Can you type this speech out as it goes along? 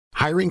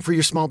Hiring for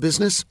your small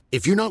business?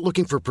 If you're not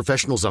looking for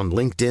professionals on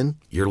LinkedIn,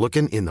 you're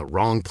looking in the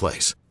wrong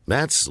place.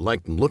 That's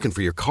like looking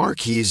for your car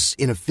keys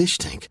in a fish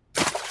tank.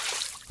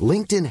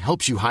 LinkedIn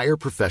helps you hire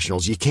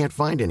professionals you can't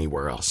find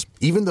anywhere else,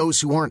 even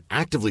those who aren't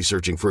actively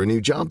searching for a new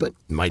job but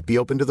might be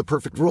open to the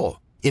perfect role.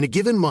 In a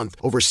given month,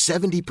 over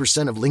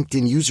 70% of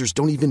LinkedIn users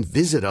don't even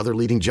visit other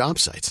leading job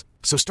sites.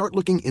 So start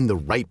looking in the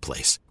right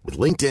place. With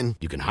LinkedIn,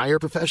 you can hire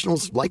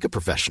professionals like a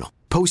professional.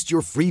 Post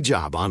your free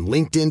job on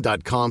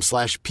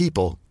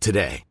linkedin.com/people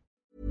today.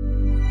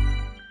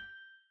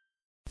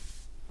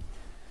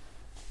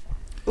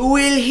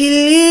 Well,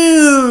 hello.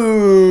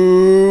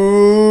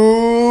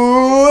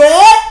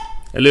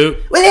 Hello.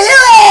 Well,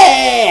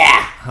 hello.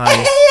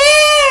 Hi.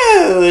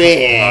 Hello.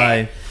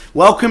 Hi.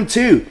 Welcome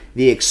to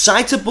the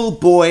Excitable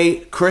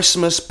Boy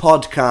Christmas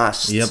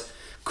podcast. Yep.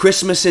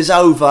 Christmas is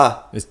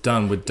over. It's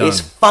done. We're done.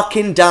 It's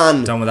fucking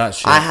done. Done with that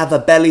shit. I have a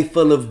belly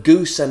full of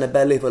goose and a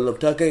belly full of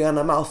turkey and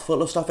a mouth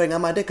full of stuffing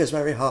and my dick is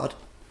very hard.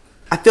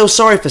 I feel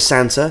sorry for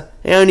Santa.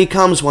 He only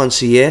comes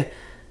once a year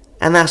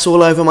and that's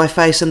all over my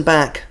face and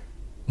back.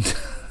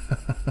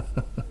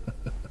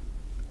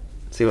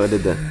 See what I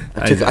did there?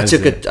 I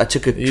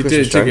took a You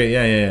Christmas took joke, it,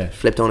 yeah.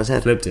 flipped on his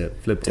head. Flipped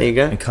it. There you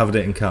go. And covered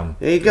it in cum.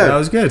 There you go. That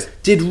was good.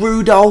 Did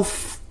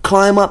Rudolph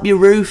climb up your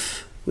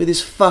roof with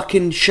his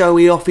fucking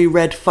showy offy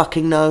red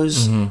fucking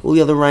nose? Mm-hmm. All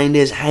the other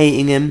reindeers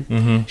hating him,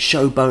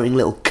 showboating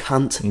little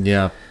cunt.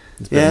 Yeah.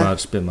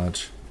 It's a bit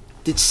much.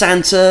 Did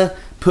Santa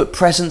put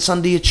presents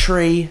under your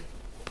tree?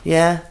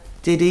 Yeah?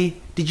 Did he?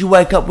 Did you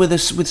wake up with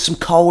some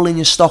coal in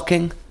your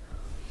stocking?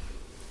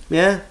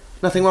 Yeah?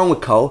 Nothing wrong with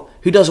coal.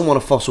 Who doesn't want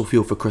a fossil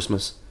fuel for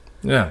Christmas?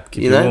 Yeah.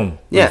 Keep You it know? warm.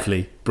 Yeah.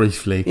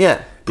 Briefly.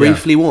 Yeah.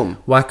 Briefly warm.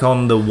 Whack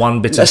on the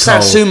one bit A of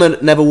coal. Satsuma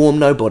never warmed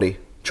nobody.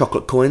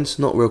 Chocolate coins,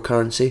 not real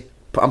currency.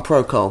 I'm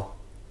pro coal.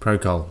 Pro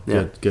coal.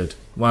 Yeah. Good.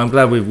 Well, I'm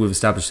glad we've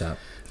established that.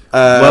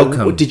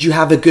 Welcome. Did you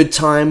have a good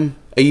time?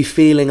 Are you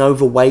feeling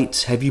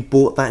overweight? Have you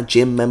bought that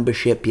gym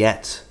membership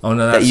yet? Oh,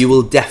 no, that you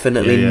will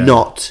definitely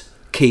not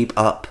keep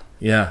up.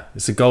 Yeah.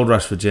 It's a gold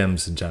rush for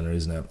gyms in January,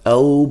 isn't it?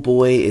 Oh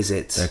boy, is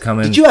it. They're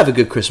coming. Did you have a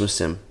good Christmas,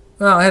 Tim?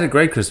 Well, I had a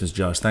great Christmas,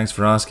 Josh. Thanks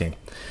for asking.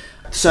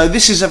 So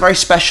this is a very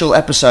special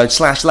episode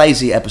 /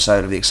 lazy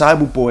episode of the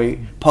Excitable Boy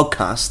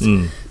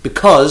podcast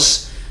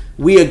because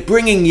we are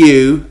bringing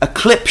you a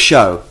clip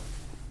show.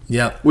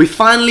 Yeah. We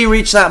finally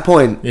reached that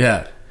point.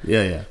 Yeah.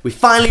 We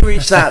finally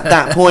reached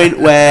that point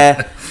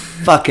where,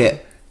 fuck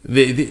it.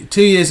 The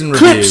 2 years in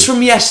review. Clips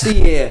from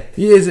yesteryear.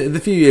 The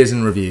few years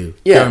in review.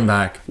 Yeah. Going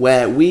back.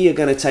 Where we are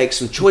going to take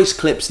some choice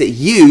clips that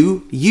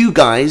you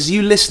guys,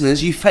 you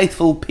listeners, you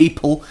faithful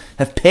people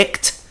have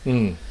picked.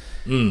 And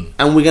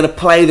we're going to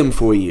play them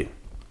for you.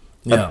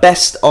 Yeah. A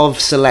best of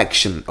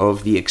selection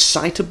of the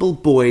Excitable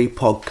Boy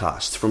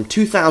podcast from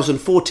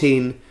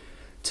 2014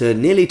 to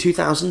nearly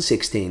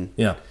 2016.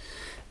 Yeah.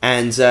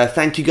 And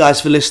thank you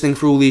guys for listening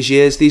for all these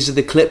years. These are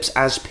the clips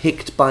as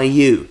picked by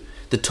you.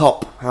 The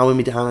top, how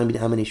many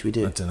should we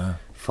do? I don't know.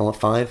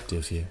 5? Do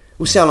a few.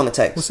 We'll see how long it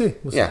takes. We'll see.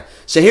 Yeah.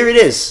 So here it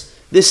is.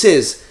 This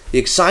is the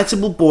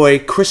Excitable Boy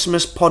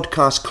Christmas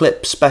podcast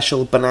clip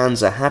special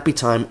bonanza. Happy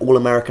time, all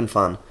American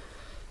fun.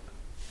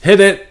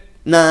 Hit it.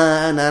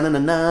 Na na na na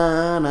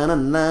na na na na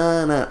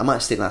na. I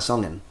might stick that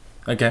song in.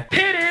 Okay.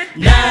 Hit it.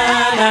 Na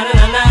na na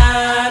na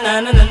na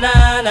na na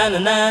na na na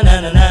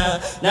na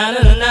na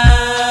na na na.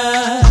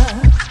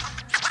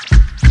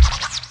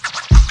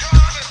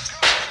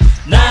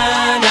 Na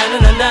na na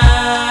na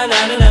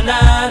na na na na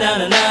na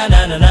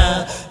na na na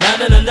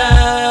na na na.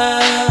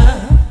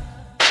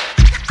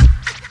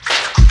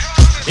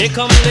 Here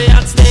come the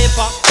hot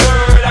stepper.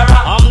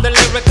 I'm the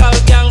lyrical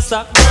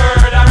gangster.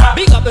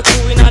 Big up the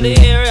crew in the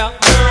area.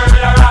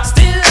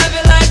 Still love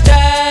it like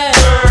that.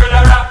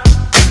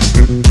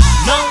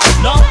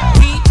 No,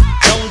 we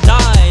don't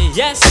die.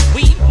 Yes,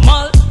 we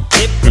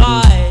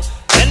multiply.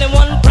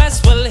 Anyone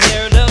press will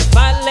hear the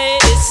fat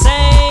lady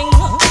sing.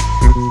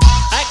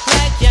 Act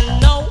like you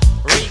know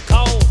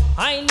Rico.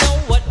 I know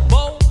what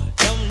Bo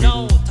don't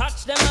know.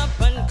 Touch them up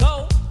and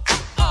go.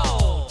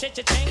 Oh,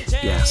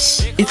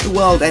 Yes. If the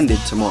world ended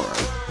tomorrow,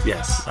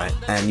 Yes. right,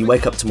 and you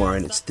wake up tomorrow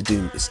and it's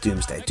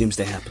doomsday.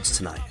 Doomsday happens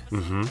tonight,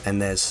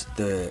 and it's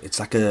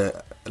like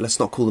let's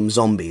not call them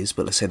zombies,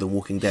 but let's say the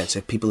Walking Dead.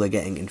 So people are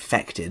getting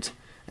infected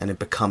and are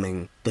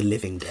becoming the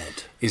living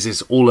dead Is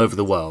this all over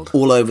the world?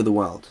 all over the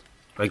world.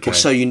 Okay. Or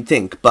so you'd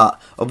think, but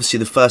obviously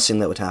the first thing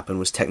that would happen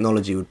was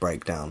technology would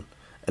break down,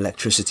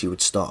 electricity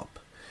would stop,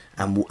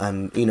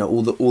 and you know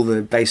all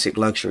the basic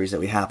luxuries that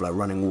we have, like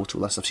running water,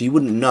 all that stuff. So you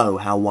wouldn't know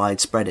how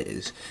widespread it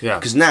is. Yeah.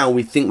 Because now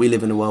we think we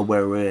live in a world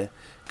where we're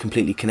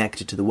completely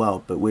connected to the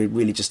world, but we're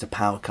really just a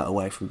power cut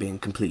away from being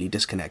completely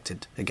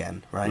disconnected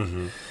again, right?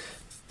 Mm-hmm.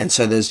 And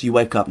so you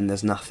wake up and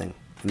there's nothing,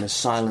 and there's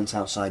silence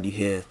outside. You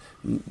hear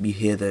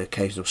the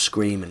occasional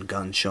scream and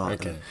gunshot.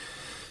 Okay. And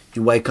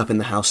you wake up in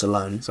the house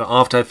alone. So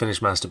after I finish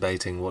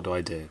masturbating, what do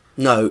I do?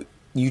 No,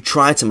 you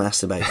try to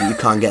masturbate, but you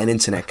can't get an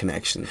internet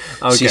connection.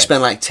 So Okay. you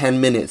spend like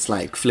 10 minutes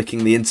like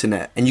flicking the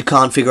internet, and you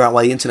can't figure out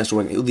why the internet's not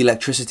working. All the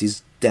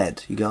electricity's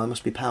dead. You go, "I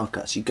must be power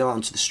cuts." You go out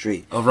onto the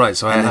street. Oh, right,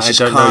 so and I there's just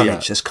don't know carnage.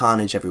 yet. There's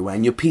carnage everywhere,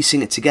 and you're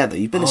piecing it together.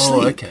 You've been Oh,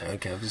 asleep. okay,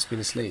 I've just been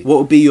asleep. What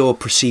would be your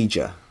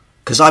procedure?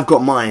 Because I've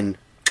got mine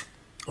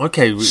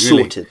Okay, really?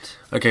 sorted.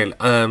 Okay,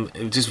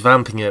 just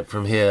vamping it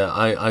from here.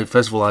 I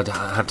first of all, I'd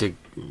have to,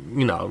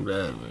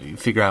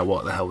 figure out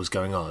what the hell was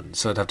going on.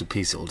 So I'd have to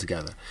piece it all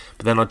together.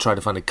 But then I'd try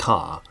to find a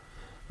car,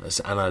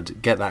 and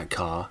I'd get that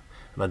car,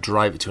 and I'd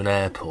drive it to an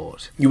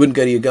airport. You wouldn't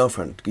go to your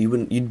girlfriend. You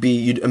wouldn't.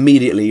 You'd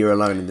immediately. You're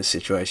alone in this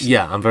situation.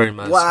 Yeah, I'm very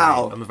mercenary.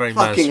 Wow, I'm a very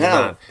fucking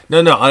mercenary hell.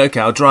 man. No,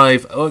 I'll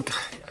drive.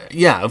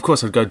 Yeah, of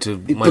course I'd go to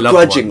my loved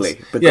Begrudgingly.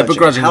 ones. Yeah,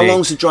 begrudgingly. How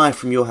long's the drive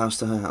from your house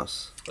to her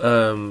house?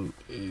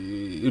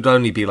 It would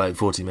only be like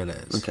 40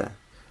 minutes. Okay.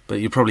 But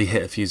you'd probably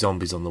hit a few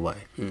zombies on the way.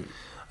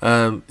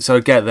 So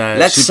I'd get there.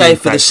 Let's she'd be say,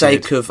 for the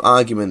infected. sake of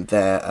argument,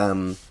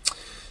 they're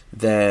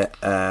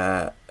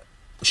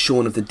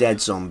Shaun of the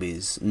Dead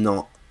zombies,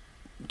 not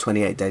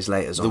 28 Days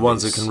Later zombies. The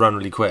ones that can run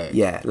really quick.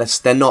 Yeah,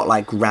 they're not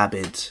like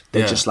rabid.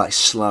 They're Yeah. just like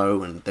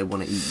slow and they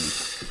want to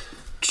eat you.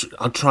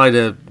 I'll try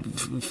to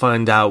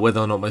find out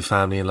whether or not my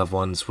family and loved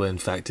ones were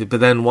infected.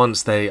 But then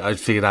once I'd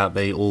figured out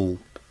they all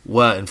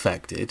were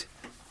infected.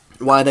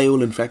 Why are they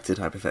all infected,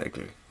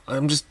 hypothetically?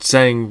 I'm just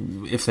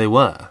saying if they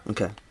were.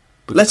 Okay.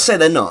 Let's say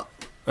they're not.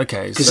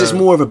 Okay. Because it's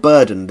more of a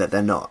burden that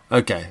they're not.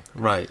 Okay,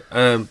 right.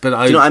 But Do you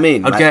know what I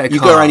mean? I'd Like, get a you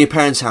car. go around your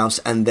parents' house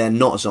and they're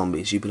not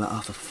zombies. You'd be like, oh,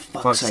 for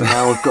fuck's sake,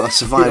 now we've got to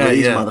survive with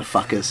these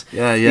motherfuckers.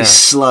 Yeah. These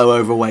slow,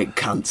 overweight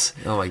cunts.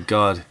 Oh my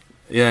god.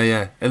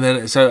 Yeah. And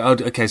then so I'll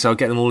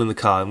get them all in the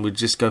car and we'd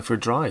just go for a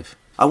drive.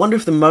 I wonder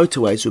if the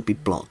motorways would be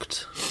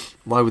blocked.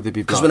 Why would they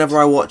be blocked? Because whenever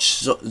I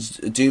watch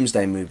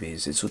Doomsday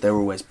movies, they're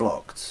always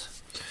blocked.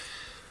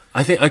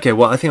 I think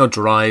I'll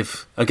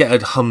drive. I'll get a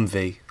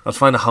Humvee. I'll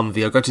find a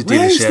Humvee. I'll go to a dealership.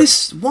 Where is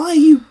this? Why are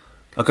you...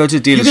 I'll go to a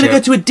dealership. You're going to go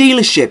to a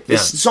dealership.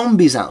 There's Yeah.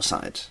 zombies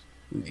outside.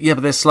 Yeah,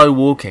 but they're slow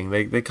walking.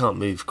 They can't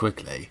move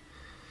quickly.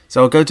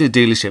 So I'll go to a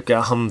dealership, get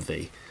a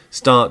Humvee,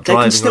 start They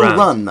driving can still around.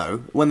 run, though,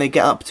 when they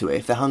get up to it,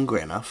 if they're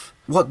hungry enough.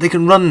 What? They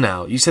can run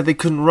now? You said they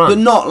couldn't run. But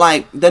not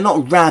like... They're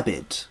not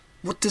rabid.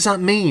 What does that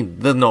mean?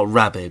 They're not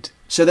rabid.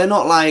 So they're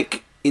not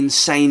like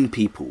insane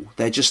people.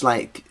 They're just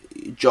like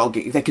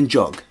jogging. They can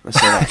jog. Let's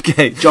say that.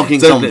 Okay. Jogging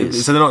so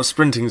zombies. So they're not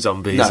sprinting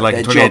zombies No, like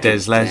they're 28 jogging.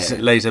 days Yeah.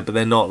 later, but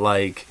they're not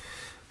like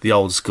the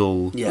old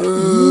school Yeah.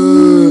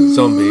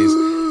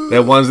 zombies.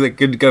 They're ones that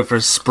could go for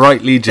a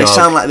sprightly They jog.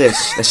 sound like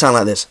this. They sound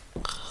like this.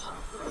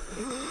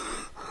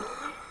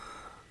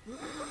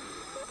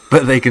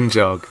 But they can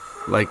jog,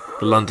 like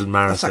the London That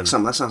Marathon.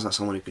 sounds like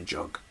someone who can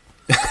jog.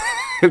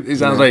 It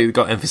sounds like you've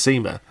got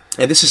emphysema.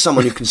 Yeah, this is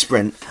someone who can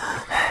sprint.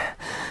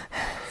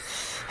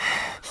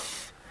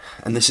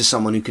 And this is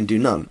someone who can do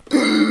none.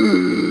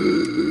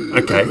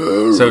 Okay,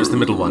 so it's the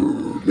middle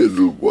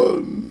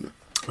one.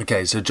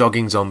 Okay, so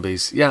jogging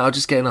zombies. Yeah, I'll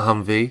just get in a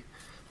Humvee.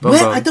 Boom,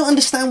 Where? boom. I don't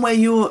understand where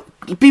you're...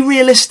 Be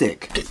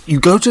realistic. You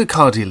go to a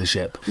car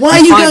dealership. Why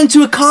are you going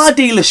to a car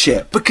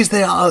dealership? Because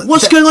they are...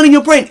 What's going on in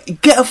your brain?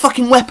 Get a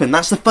fucking weapon.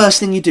 That's the first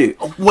thing you do.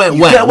 Where?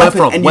 You Where? get a Where weapon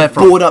from? and Where you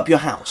from? board up your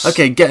house.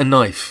 Okay, get a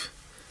knife.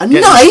 A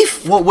Get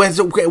knife? What?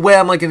 Where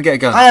am I going to get a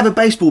gun? I have a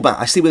baseball bat.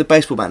 I sleep with a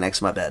baseball bat next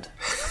to my bed.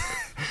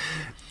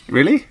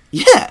 Really?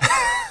 Yeah.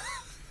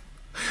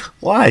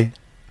 Why?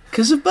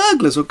 Because of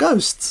burglars or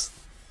ghosts.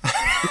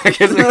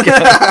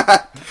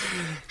 I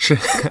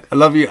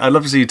love you. I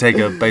love to see you take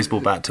a baseball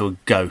bat to a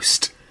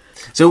ghost.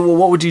 So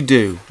what would you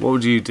do? What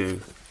would you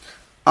do?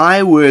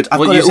 I would... I've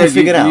Well, got you it all said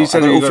figured out. You I've said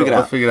got it you all got figured it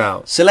all out. figured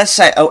out. So let's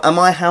say... Oh, are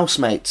my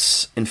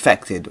housemates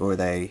infected or are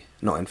they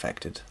not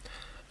infected?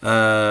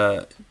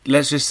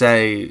 Let's just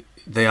say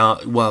they are.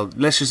 Well,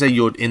 let's just say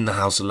you're in the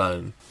house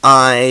alone.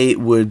 I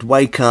would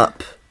wake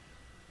up...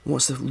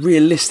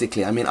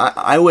 Realistically, I mean,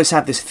 I always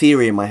have this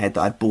theory in my head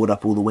that I'd board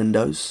up all the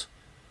windows.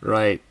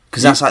 Right.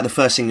 Because that's like the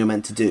first thing you're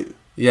meant to do.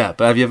 Yeah,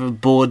 but have you ever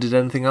boarded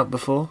anything up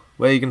before?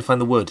 Where are you going to find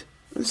the wood?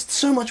 There's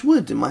so much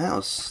wood in my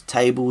house.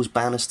 Tables,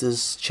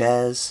 banisters,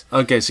 chairs.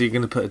 Okay, so you're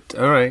going to put...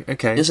 Alright,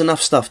 okay. There's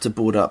enough stuff to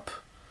board up.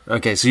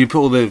 Okay, so you put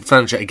all the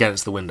furniture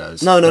against the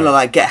windows. No,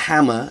 like get a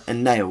hammer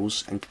and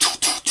nails and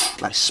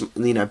like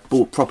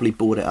properly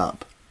board it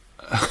up.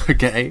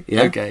 Okay,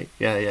 Yeah? okay,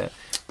 yeah.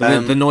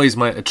 But the noise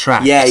might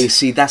attract... Yeah, you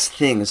see, that's the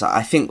thing. Is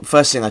I think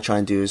first thing I try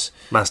and do is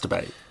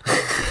Masturbate.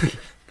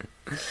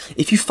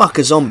 if you fuck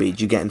a zombie,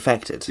 do you get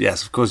infected?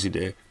 Yes, of course you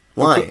do.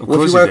 Why? Of What if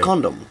course you wear a do.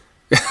 condom?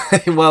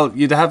 Well,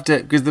 you'd have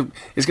to... Because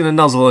it's going to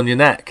nuzzle on your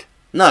neck.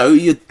 No,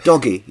 you're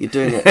doggy. You're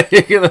doing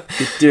it. You're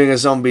doing a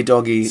zombie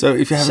doggy. So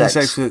if you're having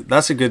sex with...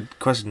 That's a good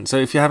question. So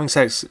if you're having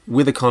sex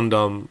with a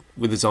condom,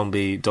 with a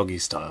zombie doggy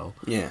style...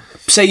 Yeah.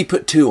 Say you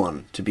put 2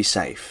 on to be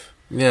safe.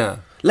 Yeah.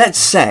 Let's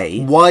say...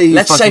 Why are you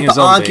Let's say fucking a for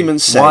zombie?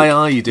 argument's sake... Why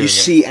are you doing You it?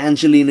 see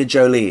Angelina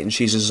Jolie and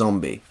she's a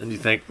zombie. And you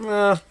think...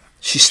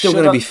 She's still Shut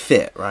going to up. be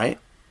fit, right?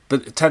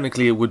 But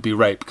technically it would be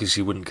rape because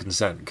she wouldn't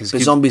consent. Cause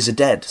But zombies are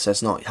dead, so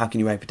it's not... How can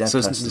you rape a dead So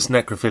person? it's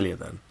necrophilia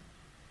then?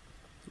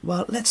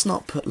 Well, let's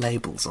not put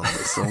labels on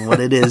this, on what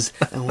it is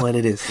and what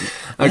it isn't.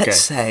 Okay. Let's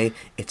say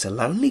it's a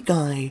lonely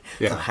guy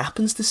Yeah. who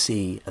happens to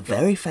see a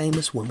very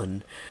famous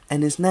woman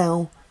and is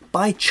now,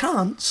 by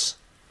chance,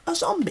 a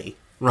zombie.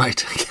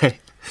 Right, okay.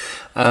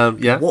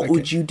 Yeah. What okay.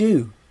 would you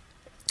do?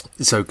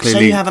 So Say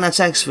clearly, you haven't had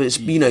sex for,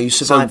 you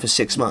survived for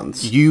 6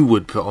 months. you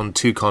would put on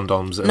 2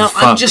 condoms. And No,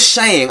 fuck I'm just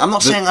saying. I'm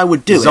not saying I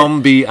would do it.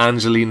 Zombie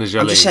Angelina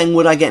Jolie. I'm just saying,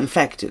 would I get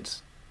infected?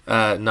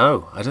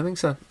 No, I don't think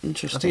so.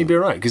 Interesting. I think you'd be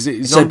alright because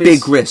It's a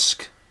big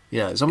risk.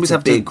 Yeah, zombies It's a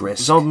have big to.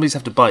 risk. Zombies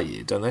have to bite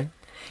you, don't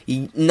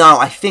they? No,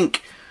 I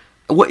think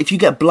if you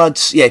get blood,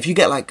 if you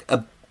get like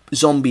a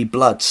zombie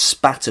blood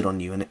spattered on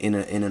you in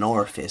an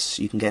orifice,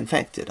 you can get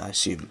infected. I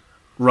assume.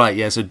 Right.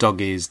 Yeah. So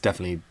doggy is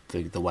definitely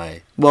the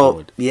way. Well,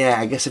 forward. yeah,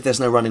 I guess if there's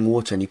no running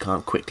water and you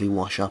can't quickly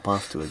wash up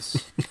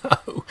afterwards,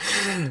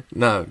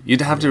 No,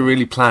 you'd have to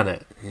really plan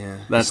it. yeah,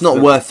 That's it's not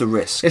the- worth the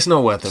risk. It's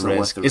not worth the not risk.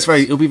 worth the It's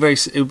risk.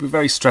 It'll be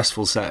very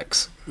stressful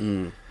sex.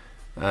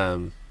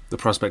 The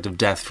prospect of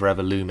death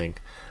forever looming.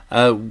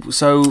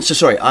 So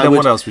sorry.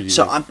 What else would you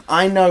do?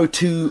 I know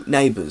 2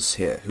 neighbours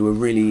here who are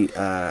really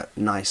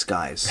nice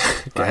guys.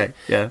 Okay, right?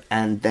 yeah.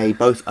 And they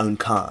both own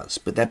cars,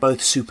 but they're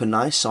both super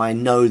nice. So I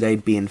know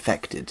they'd be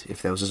infected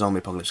if there was a zombie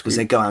apocalypse because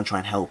they go out and try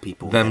and help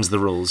people. Them's the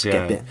rules. Get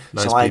Yeah. bit.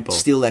 Nice so people. I'd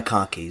steal their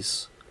car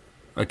keys.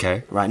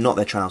 Okay. Right, not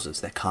their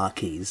trousers, their car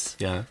keys.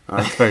 Yeah.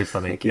 Right. That's very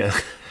funny. Thank you.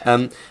 Yeah.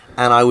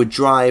 And I would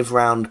drive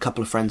round a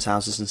couple of friends'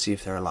 houses and see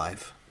if they're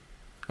alive.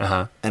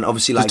 And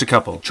obviously, Just a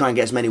couple. try and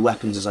get as many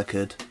weapons as I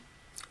could.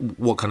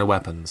 What kind of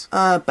weapons?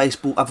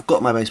 Baseball. I've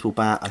got my baseball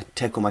bat. I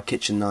take all my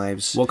kitchen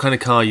knives. What kind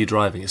of car are you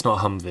driving? It's not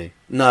a Humvee.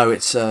 No,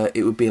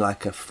 it would be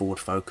like a Ford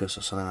Focus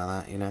or something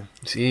like that.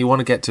 So you want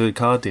to get to a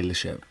car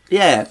dealership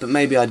Yeah, but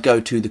maybe I'd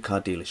go to the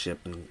car dealership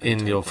and in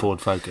take your one.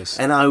 Ford Focus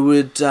and I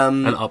would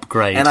and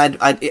upgrade. and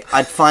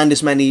I'd find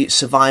as many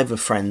survivor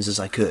friends as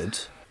I could,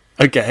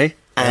 okay.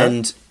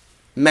 and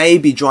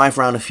maybe drive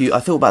around a few. I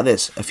thought about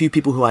this: a few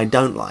people who I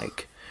don't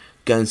like,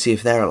 go and see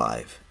if they're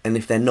alive, and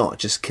if they're not,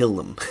 just kill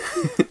them.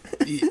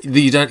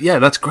 You don't. Yeah,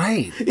 that's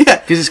great. Yeah,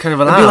 because it's kind of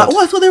I'd allowed. be like,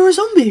 oh, I thought they were a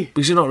zombie.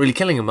 Because you're not really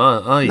killing them,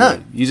 are you?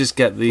 No. You just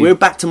get the We're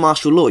back to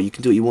martial law. You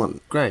can do what you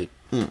want. great.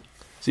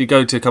 So you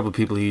go to a couple of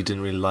people who you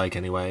didn't really like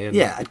anyway. And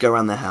Yeah, I'd go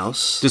around their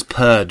house, Just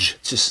purge.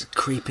 just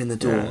creep in the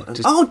door. Yeah, and,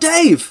 just- oh,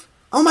 Dave!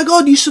 Oh my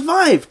God, you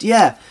survived!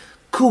 Yeah,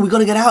 cool. We got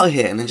to get out of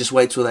here, and then just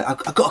wait till I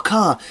got a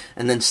car,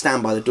 and then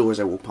stand by the door as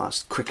I walk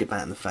past, cricket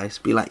bat in the face,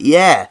 be like,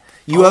 yeah,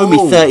 you owe me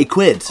Oh. 30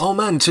 quid. Oh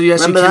man, so you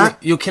actually Remember that?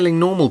 you're killing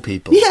normal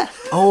people. Yeah.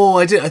 Oh,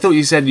 I did. I thought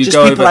you said you'd Just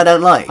go people over. I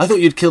don't like. I thought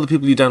you'd kill the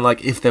people you don't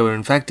like if they were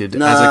infected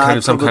No, as a kind I'd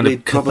of some kind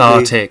of probably-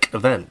 cathartic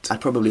event.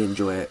 I'd probably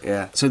enjoy it.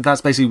 Yeah. So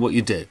that's basically what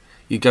you do.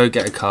 You go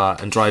get a car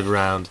and drive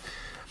around,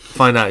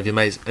 find out if your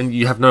mates, and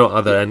you have no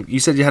other. And you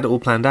said you had it all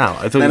planned out.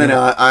 I thought.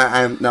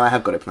 No. I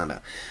have got it planned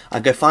out.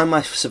 I'd go find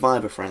my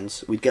survivor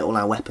friends. We'd get all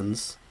our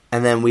weapons,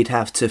 and then we'd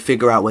have to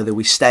figure out whether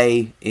we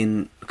stay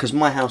in, because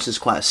my house is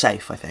quite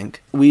safe. I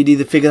think we'd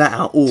either figure that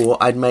out, or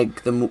I'd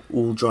make them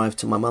all drive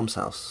to my mum's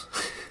house.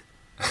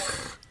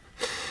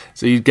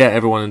 So you'd get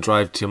everyone and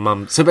drive to your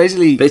mum. So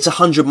basically, But it's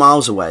 100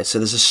 miles away, so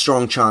there's a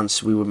strong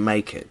chance we would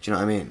make it. Do you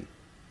know what I mean?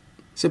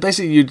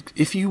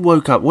 if you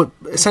woke up, what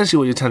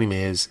you're telling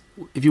me is,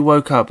 if you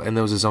woke up and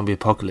there was a zombie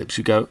apocalypse,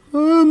 you go,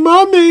 oh,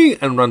 mummy,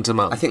 and run to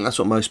mum. I think that's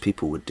what most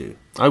people would do.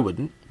 I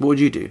wouldn't. What would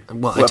you do?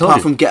 Well, I Well, told apart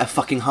you. from get a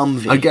fucking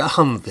Humvee. I'd get a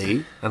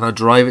Humvee and I'd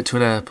drive it to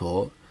an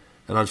airport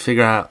and I'd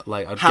figure out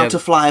how to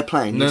fly a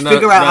plane. No, You no,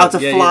 figure out no, how to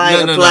yeah, fly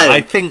yeah, a no, plane.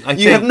 I think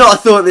you have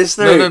not thought this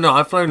through. No.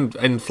 I've flown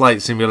in flight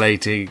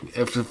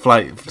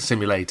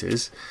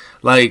simulators.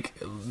 Like,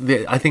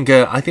 I think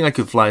I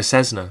could fly a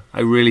Cessna.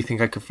 I really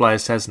think I could fly a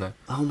Cessna.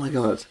 Oh my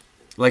god.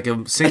 Like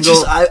a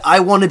single. I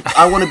want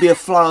to be a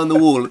fly on the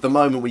wall at the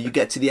moment where you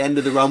get to the end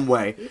of the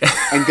runway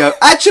and go,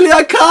 actually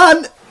I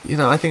can't. You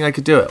know, I think I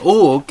could do it.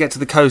 Or get to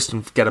the coast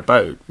and get a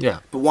boat. Yeah.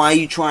 But why are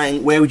you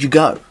trying? Where would you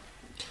go?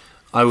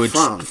 I would.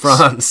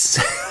 France.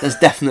 There's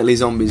definitely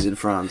zombies in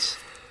France.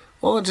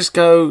 Or just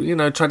go,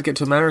 try to get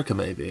to America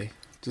maybe.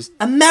 Just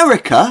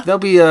America? there'll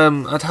be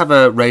I'd have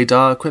a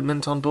radar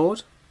equipment on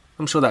board.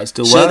 I'm sure that'd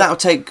still So work. that would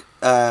take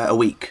a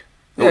week.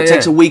 Yeah, It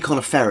takes yeah. a week on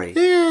a ferry.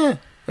 Yeah,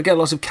 I get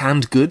lots of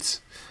canned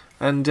goods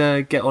and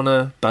get on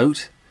a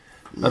boat.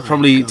 I'd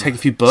probably take a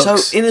few books.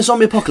 So in a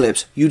zombie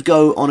apocalypse, you'd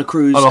go on a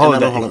cruise on a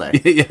holiday. and then on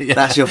holiday. yeah.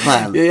 That's your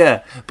plan.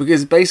 Yeah,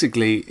 because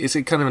basically it's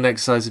a kind of an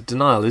exercise of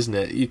denial, isn't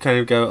it? You kind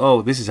of go,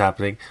 "Oh, this is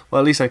happening. Well,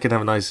 at least I can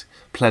have a nice,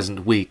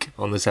 pleasant week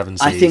on the seven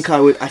seas." I think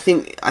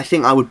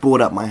I would board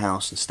up my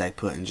house and stay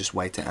put and just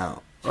wait it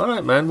out. All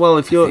right, man. Well,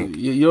 if you're in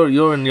your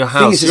thing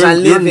house, is you're, I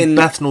you're live in-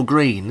 Bethnal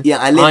Green. Yeah,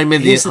 I live. I'm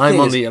here's the I'm thing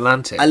on is, the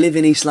Atlantic. I live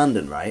in East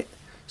London, right?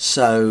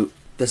 So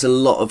there's a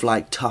lot of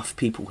tough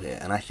people here,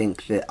 and I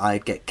think that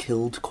I'd get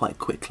killed quite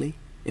quickly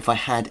if I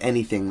had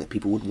anything that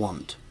people would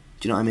want.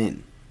 Do you know what I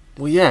mean?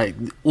 Well, yeah,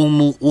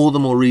 all the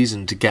more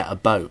reason to get a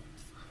boat.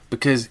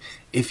 Because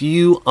if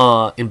you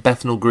are in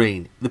Bethnal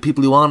Green, the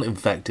people who aren't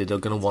infected are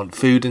going to want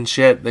food and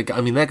shit. They're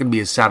going to be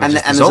as savage And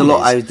as the there's a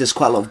lot. zombies. There's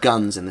quite a lot of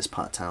guns in this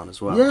part of town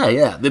as well.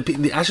 Yeah.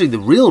 Actually, the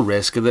real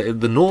risk are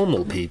the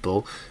normal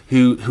people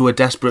who are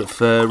desperate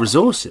for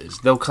resources.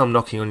 They'll come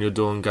knocking on your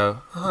door and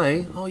go,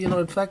 "Hi, oh, you're not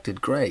infected,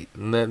 great,"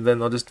 and then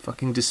they'll just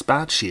fucking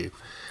dispatch you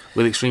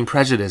with extreme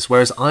prejudice.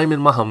 Whereas I'm in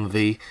my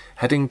Humvee,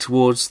 heading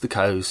towards the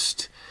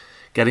coast,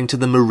 getting to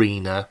the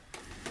marina,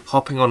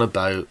 hopping on a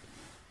boat,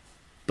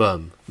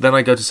 boom. Then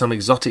I go to some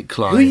exotic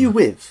climb. Who are you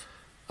with?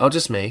 Oh,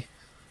 just me.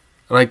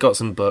 And I got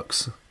some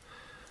books.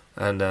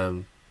 And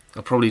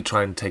I'll probably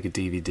try and take a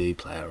DVD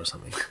player or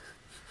something.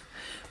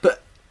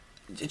 But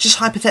just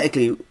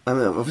hypothetically, I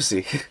mean,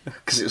 obviously,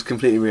 because it was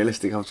completely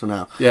realistic up to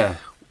now. Yeah.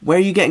 Where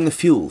are you getting the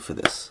fuel for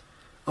this?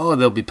 Oh,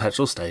 there'll be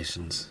petrol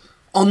stations.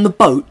 On the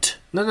boat?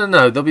 No.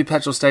 There'll be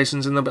petrol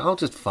stations and I'll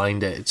just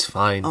find it. It's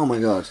fine. Oh my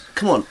god.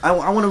 Come on. I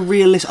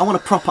want a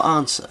proper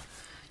answer.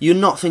 You're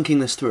not thinking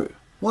this through.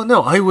 Well,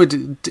 no, I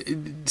would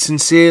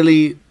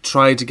sincerely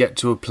try to get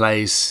to a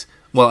place.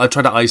 Well, I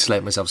try to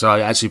isolate myself, so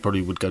I actually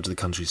probably would go to the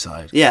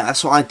countryside. Yeah,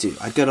 that's what I'd do.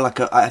 I'd go to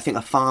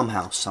a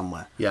farmhouse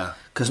somewhere. Yeah.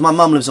 Because my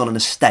mum lives on an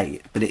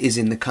estate, but it is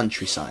in the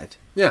countryside.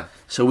 Yeah.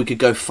 So we could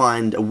go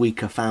find a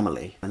weaker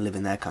family and live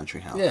in their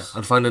country house. Yeah,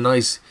 I'd find a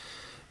nice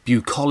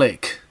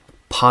bucolic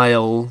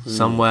pile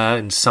somewhere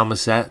in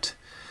Somerset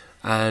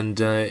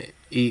and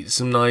eat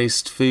some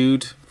nice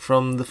food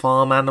from the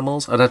farm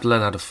animals. I'd have to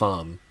learn how to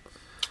farm.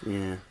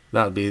 Yeah.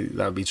 That'd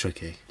be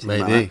tricky.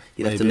 Maybe. Maybe.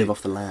 You'd have to live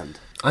off the land.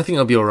 I think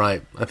I'll be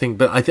alright.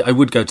 I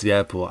would go to the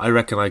airport. I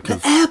reckon I could.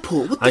 The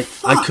airport? What the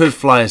fuck? I could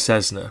fly a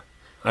Cessna.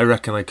 I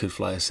reckon I could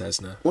fly a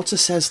Cessna. What's a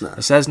Cessna?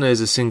 A Cessna is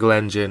a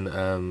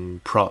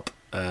single-engine prop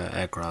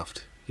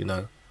aircraft. You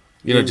know,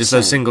 just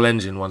those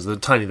single-engine ones. They're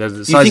tiny. They're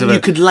the size you think of you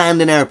could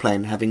land an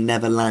airplane having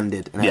never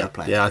landed an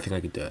airplane? Yeah, I think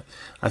I could do it.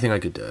 I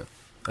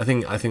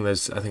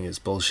think it's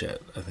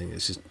bullshit. I think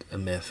it's just a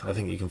myth. I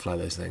think you can fly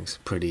those things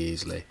pretty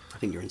easily. I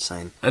think you're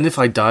insane. And if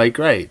I die,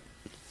 great.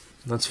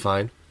 That's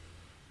fine.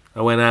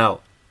 I went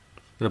out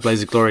in a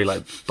blaze of glory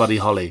like Buddy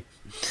Holly.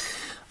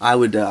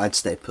 I'd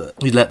stay put.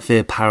 You'd let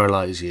fear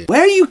paralyse you.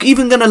 Where are you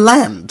even going to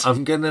land?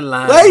 I'm going to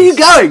land. Where are you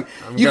going?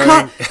 You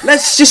can't.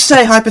 Let's just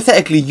say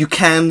hypothetically, you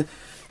can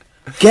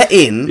get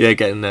in. Yeah,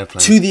 get in an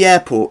airplane to the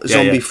airport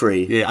zombie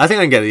free. Yeah, I think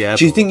I can get to the airport.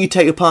 Do you think you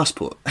take a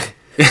passport?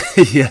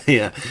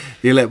 yeah.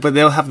 But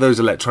they'll have those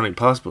electronic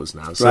passports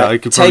now, so right. I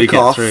could probably take get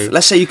off. through.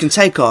 Let's say you can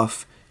take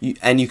off,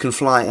 and you can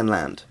fly and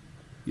land.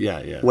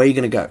 Yeah. Where are you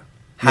going to go?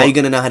 How are you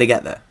going to know how to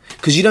get there?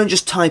 Because you don't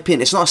just type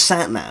in. It's not a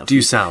sat nav.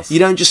 Due south. You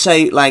don't just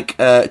say like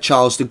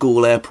Charles de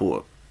Gaulle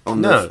Airport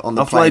on the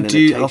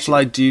plane. I'll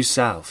fly due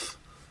south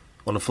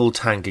on a full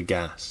tank of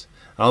gas.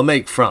 I'll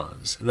make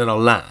France, and then I'll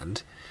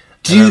land.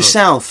 Due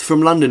south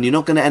from London. You're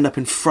not going to end up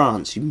in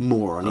France, you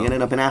moron. You're going to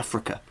end up in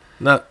Africa.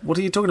 No, what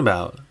are you talking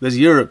about? There's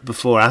Europe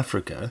before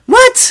Africa.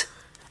 What?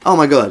 Oh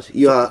my god,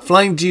 you are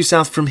flying due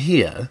south from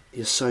here.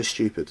 You're so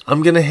stupid.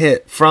 I'm going to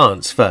hit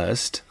France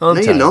first, aren't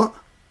I? No, you're not.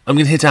 I'm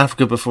going to hit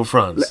Africa before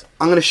France.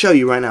 I'm going to show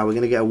you right now. We're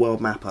going to get a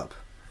world map up.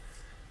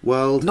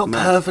 Not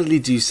map. Perfectly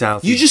due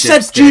south. You just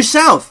said due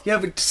south. Yeah,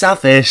 but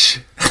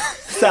southish.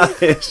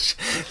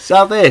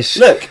 Southish.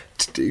 Look.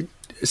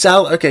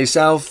 South. Okay,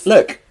 south.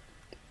 Look.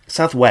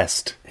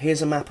 Southwest.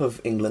 Here's a map of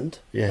England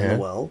and the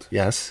world.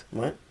 Yes.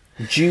 Right.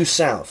 Due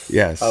south.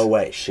 Yes. Oh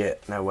wait,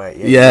 shit. No wait.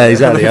 Yeah,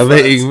 exactly. I'm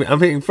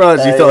hitting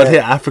France. You thought I'd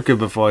hit Africa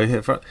before I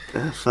hit France.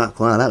 Oh, fuck!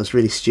 Wow, that was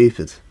really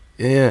stupid.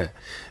 Yeah.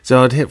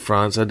 So I'd hit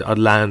France. I'd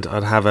land.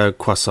 I'd have a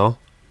croissant.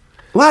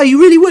 Wow, you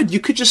really would. You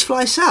could just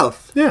fly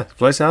south. Yeah,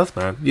 fly south,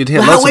 man. You'd hit.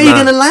 But how are you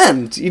going to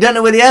land? You don't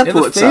know where the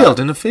airport's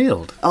in a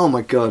field. Oh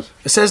my god.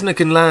 A Cessna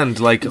can land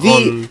like on.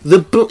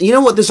 You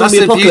know what the zombie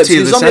apocalypse?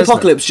 The zombie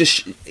apocalypse.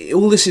 Just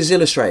all this is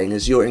illustrating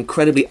is your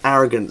incredibly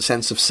arrogant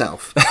sense of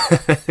self.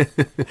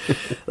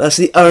 That's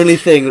the only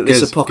thing that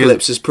this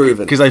apocalypse has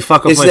proven. Because I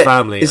fuck off my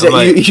family. Is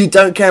that you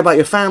don't care about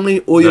your family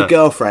or your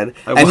girlfriend,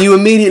 and you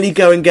immediately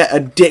go and get a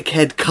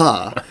dickhead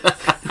car,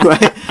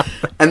 right?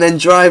 And then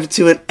drive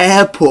to an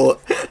airport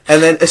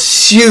and then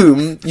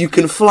assume you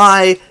can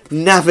fly,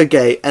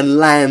 navigate and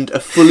land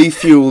a fully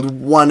fueled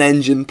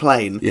one-engine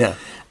plane. Yeah.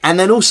 And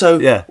then also,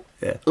 yeah.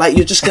 like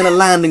you're just going to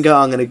land and go,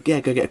 I'm going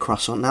to go get a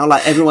croissant now.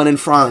 Like everyone in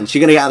France, you're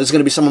going to get out, there's going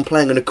to be someone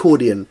playing an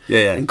accordion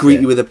and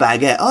greet you with a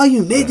baguette. Oh,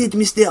 you made it,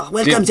 mister.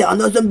 Welcome to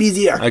our zombies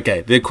here.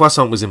 Okay, the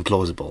croissant was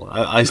implausible.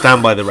 I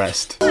stand by the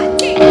rest.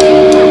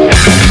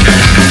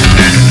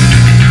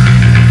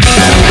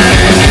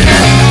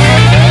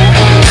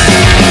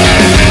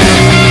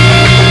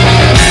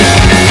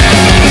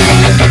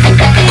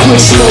 Quit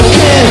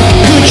smoking,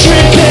 quit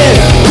drinking,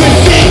 quit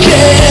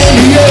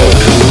thinking, yo.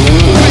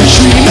 Quit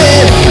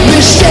dreaming,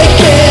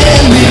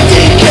 mistaken,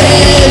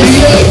 thinking,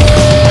 yo.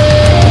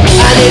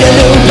 I need a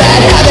new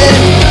bad habit.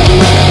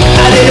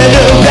 I need a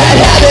new bad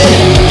habit.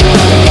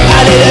 I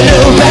need a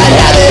new bad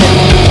habit.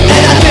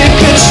 And I think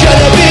it's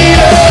gonna be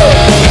you.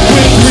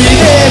 Quit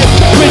breathing,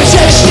 quit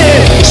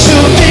texting,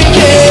 still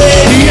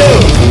thinking, yo.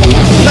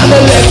 My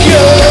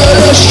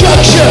molecular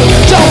structure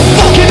don't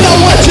fucking know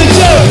what to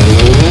do.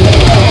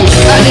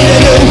 I need a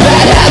new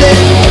bad habit.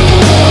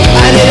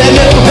 I need a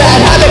new bad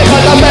habit,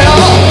 'cause I'm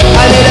ill.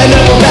 I need a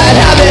new bad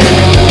habit,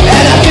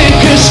 and I think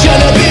it's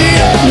gonna be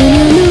in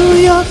a New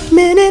York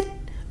minute.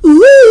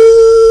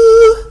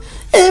 Ooh,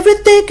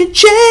 everything can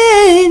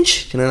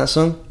change. Do you know that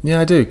song?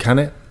 Yeah, I do. Can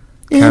it?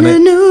 In a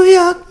New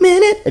York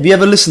minute. Have you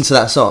ever listened to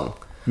that song?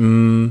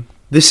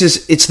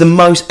 It's the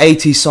most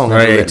 80s song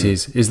Very ever written.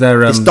 80s. Is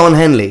there? It's Don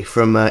Henley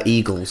from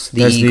Eagles.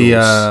 The there's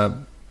Eagles.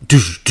 the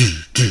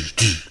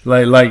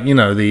like you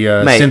know the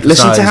Mate, synthesized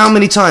listen to how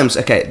many times.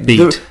 Okay,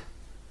 beat.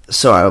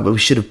 Sorry, but we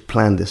should have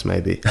planned this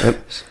maybe.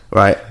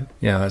 Right.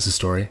 Yeah, that's a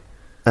story.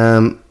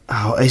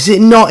 Is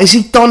it not? Is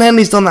he? Don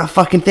Henley's done that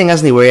fucking thing,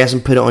 hasn't he? Where he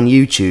hasn't put it on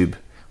YouTube.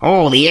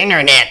 Oh, the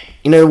internet.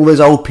 You know, all those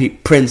old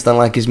Prince don't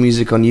like his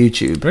music on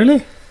YouTube.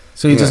 Really?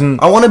 So he doesn't.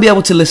 I want to be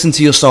able to listen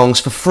to your songs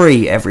for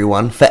free,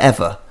 everyone,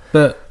 forever.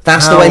 But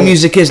That's the way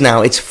music is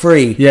now. It's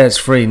free. Yeah, it's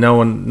free. No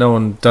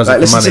one does it for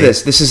listen money. to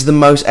this. This is the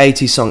most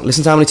 80s song.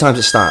 Listen to how many times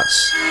it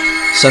starts.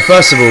 So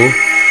first of all,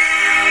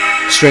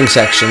 string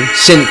section,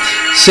 synth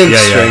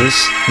strings,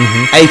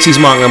 80s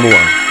mark number 1.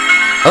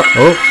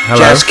 Oh, hello.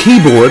 Jazz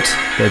keyboard.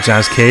 The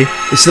jazz key.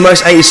 It's the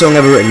most 80s song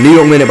ever written. New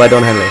York Minute by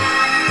Don Henley.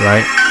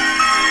 Right.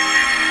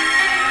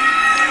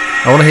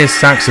 I want to hear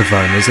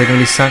saxophone. Is there going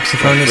to be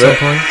saxophone at some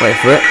point? Wait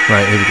for it.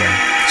 Right, here we go.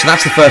 So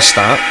that's the first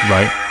start.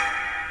 Right.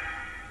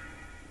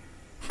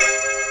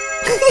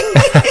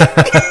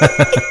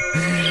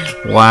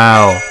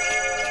 Wow.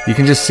 You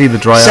can just see the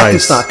dry Second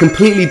ice. start,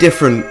 completely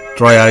different.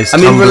 Dry ice. I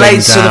mean, tumbling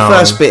relates to the down.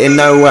 first bit in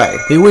no way.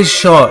 They always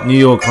shot New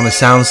York on a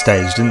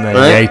soundstage, didn't they?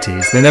 Right. In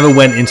the 80s. They never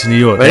went into New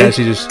York. Ready? They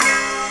actually just.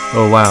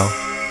 Oh wow.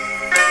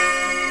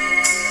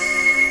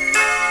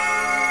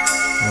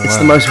 It's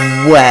the most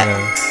wet,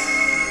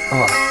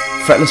 Yeah.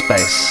 fretless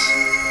bass.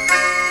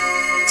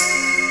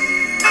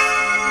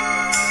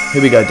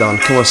 Here we go, Don.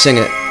 Come on, sing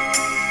it.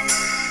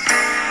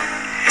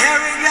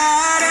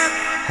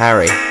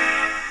 Harry.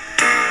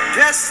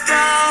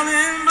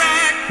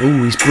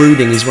 Ooh, he's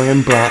brooding. He's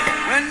wearing black.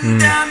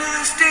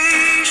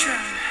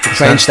 The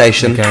train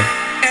station. Okay.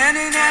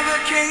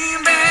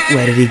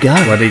 Where did he go?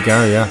 Where did he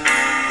go? Yeah.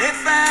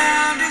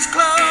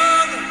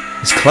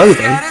 His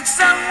clothing.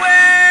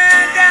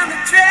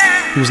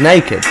 He was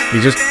naked.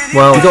 He just. He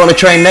Well. got on a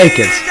train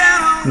naked.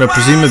 No,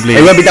 presumably.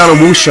 He won't be down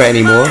on Wall Street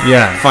anymore.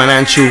 Yeah.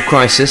 Financial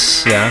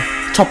crisis. Yeah.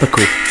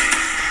 Topical.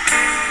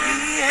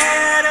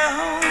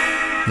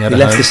 He, had He a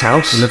left home. his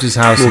house. He left his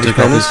house and Mortgage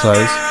took off his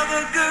payments. clothes.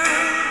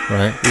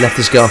 Right. He left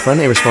his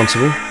girlfriend.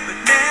 Irresponsible.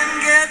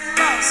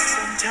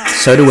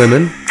 So do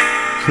women.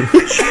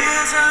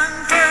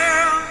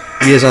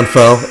 Years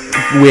unfurl.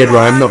 Weird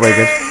rhyme. Not very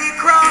good.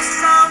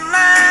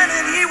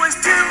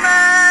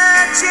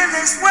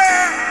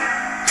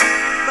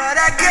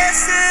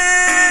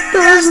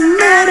 Doesn't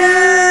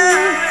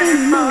matter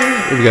anymore.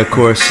 Here we go,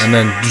 chorus. And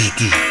then.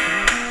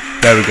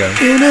 There we go.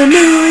 In a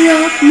New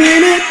York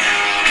minute,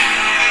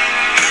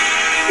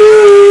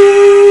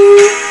 ooh,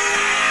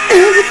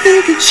 everything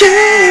can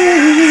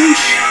change.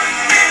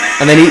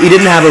 And then he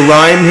didn't have a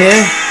rhyme here.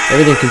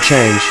 Everything can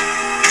change.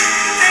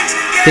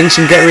 Things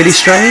can get really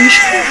strange.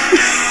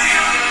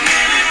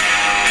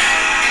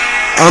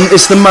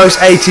 It's the most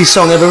 80s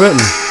song ever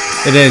written.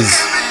 It is.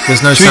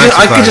 There's no Should we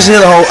saxophone. I could just hear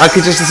the whole. I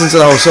could just listen to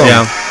the whole song.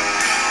 Yeah.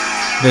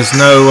 There's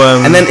no.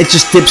 And then it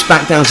just dips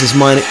back down to this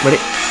minor. Ready?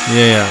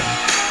 Yeah.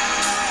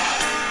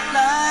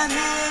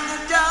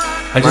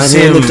 I Lying just see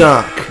here him in the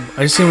dark.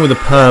 I just see him with a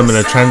perm and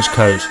a trench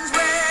coat.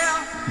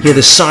 Hear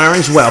the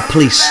sirens. Well,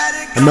 police.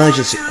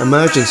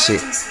 Emergency.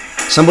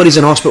 Somebody's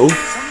in hospital.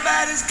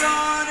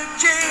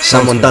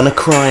 Someone done a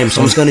crime.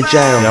 Someone's going to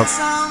jail. Yep.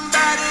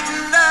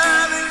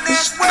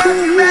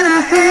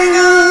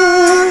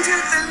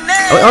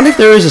 I wonder if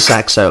there is a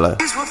sax solo.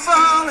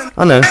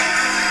 I know.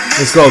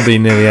 It's got to be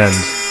near the end.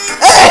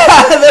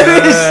 There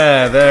it is.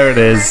 Yeah, there it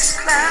is.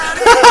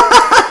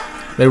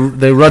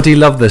 They ruddy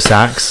love the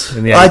sax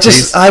in the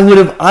 80s.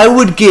 I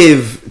would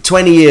give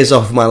 20 years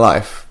off my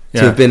life to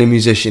Yeah. have been a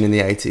musician in the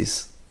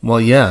 80s. Well,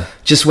 yeah.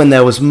 Just when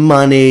there was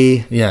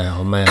money. Yeah,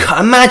 oh man.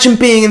 Imagine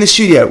being in the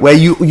studio where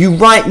you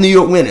write New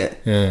York Minute.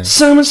 Yeah.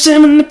 Someone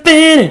in the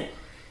minute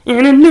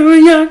in a New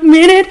York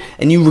Minute,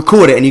 and you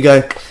record it and you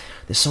go,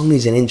 the song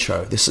needs an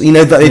intro. This, you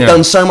know, they've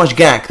done so much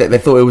gack that they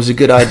thought it was a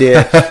good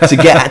idea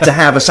to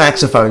have a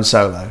saxophone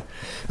solo.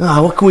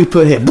 Oh, what can we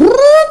put here?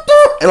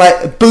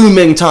 Like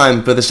booming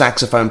time for the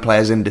saxophone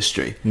players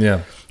industry.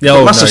 Yeah.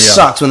 It must have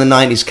sucked when the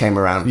 90s came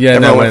around. Yeah,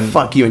 everyone no, went,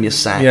 fuck you and your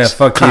sax. Yeah,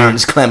 fuck you.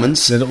 Clarence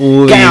Clements. Then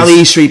all Get out of the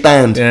these- E Street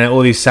Band. Yeah,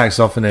 all these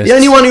saxophonists. The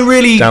only one who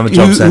really down the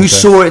job who centre.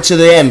 saw it to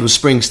the end was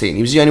Springsteen.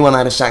 He was the only one that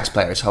had a sax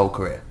player his whole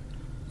career.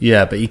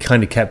 Yeah, but he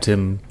kind of kept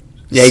him.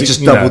 Yeah, he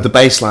just doubled the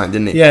bass line,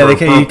 didn't he? Yeah, he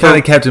kind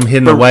of kept him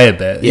hidden away a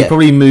bit. Yeah. He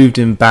probably moved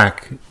him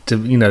back to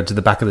to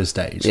the back of the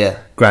stage. Yeah.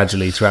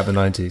 Gradually throughout the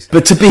 90s.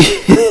 But to be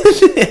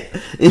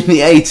in the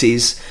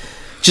 80s,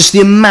 just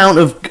the amount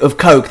of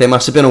coke they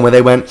must have been on where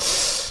they went,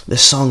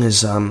 this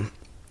song's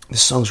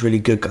really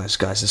good, guys.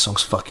 This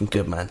song's fucking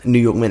good, man. New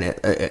York Minute.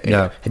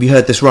 Yeah. Have you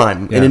heard this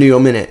rhyme? Yeah. In a New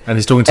York Minute. And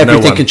he's talking to no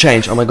Everything one. can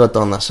change. Oh my God,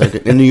 Don, that's so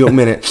good. In a New York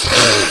Minute.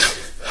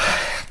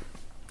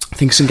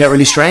 Things can get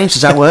really strange.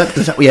 Does that work?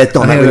 Yeah,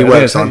 Don, that really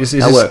works. Don.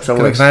 That works.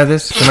 Can I have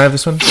this? Can I have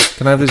this one?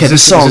 Can I have this? Okay, Is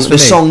the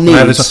this song for me? Can I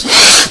have needs.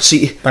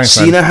 this one?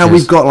 So you know how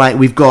Cheers.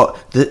 we've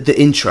got the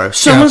intro.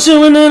 Someone's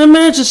doing an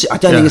emergency. I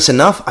don't think it's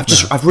enough.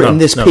 I've written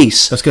this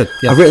piece. That's good.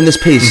 Yeah. I've written this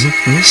piece.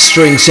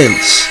 String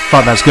synths.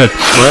 Fuck, that's good.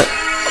 Right?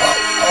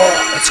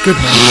 That's good,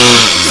 man.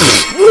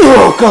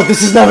 Oh God,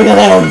 this is never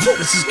gonna end.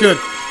 This is good.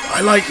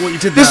 I like what you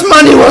did This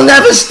money will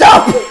never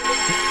stop.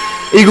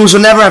 Eagles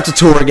will never have to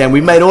tour again.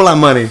 We've made all our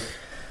money.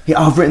 Yeah,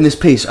 I've written this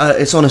piece.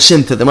 It's on a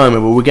synth at the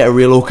moment, but we'll get a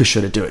real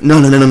orchestra to do it.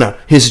 No.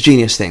 Here's a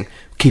genius thing.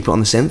 Keep it on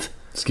the synth.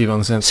 Let's keep it on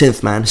the synth.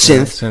 Synth, man.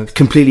 Synth. Yeah, synth.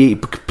 Completely.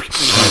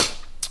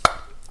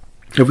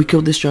 Have we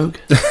killed this joke?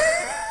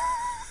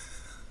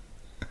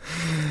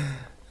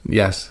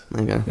 Yes.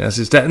 Okay. Yes,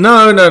 it's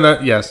no.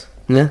 Yes.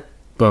 Yeah.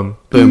 Boom.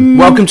 Boom.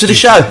 Welcome to the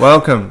show.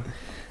 Welcome.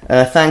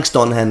 Thanks,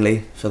 Don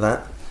Henley, for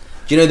that.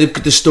 Do you know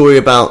the story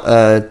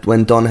about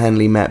when Don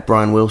Henley met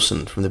Brian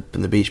Wilson from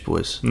the Beach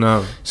Boys?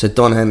 No. So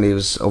Don Henley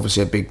was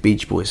obviously a big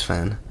Beach Boys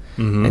fan,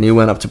 and he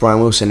went up to Brian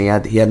Wilson. He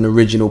had an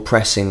original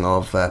pressing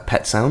of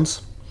Pet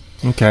Sounds.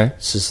 Okay.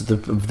 This is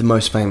the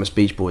most famous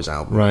Beach Boys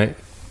album. Right.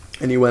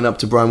 And he went up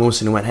to Brian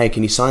Wilson and went, "Hey,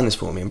 can you sign this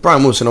for me?" And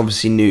Brian Wilson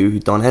obviously knew who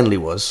Don Henley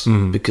was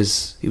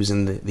because he was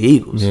in the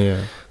Eagles.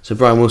 Yeah. So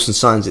Brian Wilson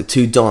signs it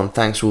to Don,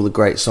 thanks for all the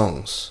great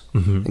songs,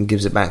 and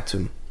gives it back to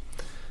him.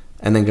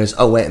 And then goes,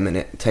 "Oh, wait a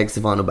minute," takes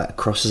the vinyl back,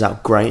 crosses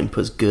out great and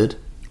puts good.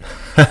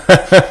 I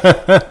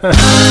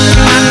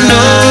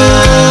know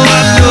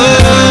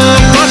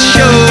for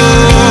sure.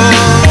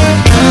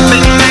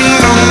 Bing, bang,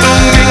 bong,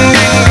 bong, bing,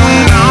 bang, bong,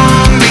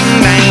 bong,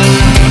 bing, bang.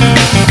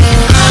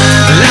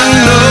 I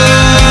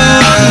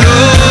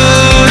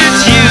know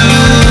it's you.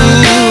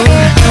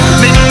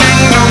 Bing,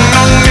 bang, bong,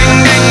 bong, bing,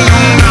 bang,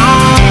 bong,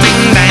 bong,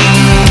 bing, bang.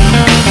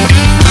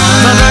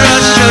 Mother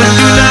Russia,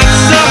 do not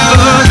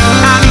suffer.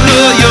 I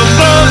know you're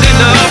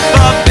floating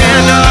up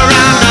and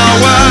around the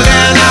world,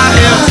 and I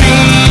have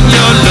seen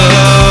your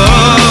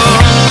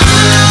love.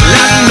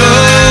 I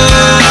know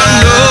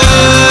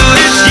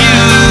it's you.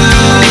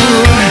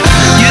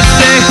 You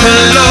say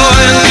hello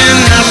and then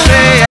I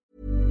say.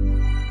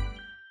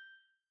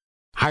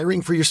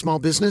 Hiring for your small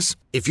business?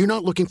 If you're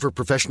not looking for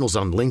professionals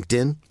on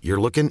LinkedIn,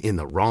 you're looking in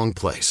the wrong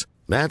place.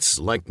 That's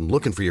like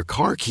looking for your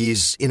car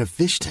keys in a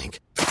fish tank.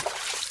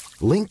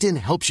 LinkedIn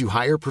helps you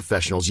hire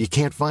professionals you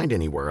can't find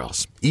anywhere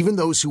else, even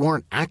those who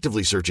aren't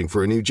actively searching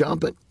for a new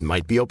job but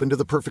might be open to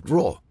the perfect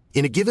role.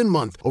 In a given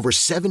month, over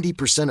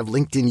 70% of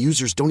LinkedIn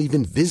users don't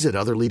even visit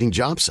other leading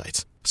job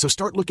sites. So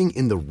start looking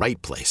in the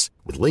right place.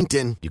 With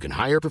LinkedIn, you can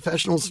hire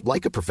professionals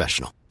like a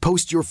professional.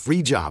 Post your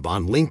free job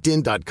on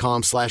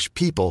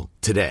linkedin.com/people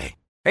today.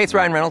 Hey, it's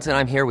Ryan Reynolds, and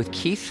I'm here with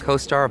Keith,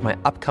 co-star of my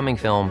upcoming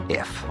film,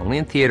 If, only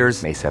in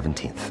theaters May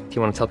 17th. Do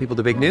you want to tell people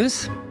the big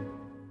news?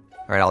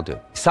 All right, I'll do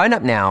it. Sign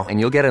up now and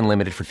you'll get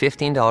unlimited for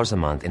 $15 a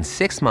month and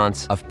 6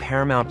 months of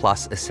Paramount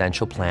Plus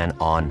Essential Plan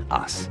on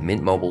us.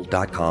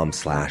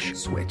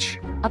 MintMobile.com/switch.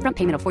 Upfront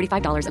payment of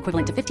 $45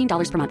 equivalent to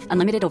 $15 per month.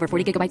 Unlimited over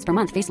 40 gigabytes per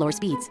month. Face lower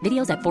speeds.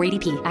 Videos at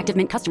 480p. Active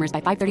Mint customers by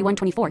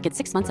 531.24 get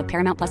 6 months of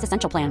Paramount Plus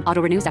Essential Plan. Auto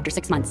renews after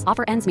 6 months.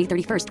 Offer ends May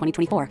 31st,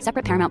 2024.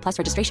 Separate Paramount Plus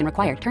registration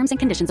required. Terms and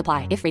conditions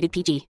apply if rated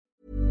PG.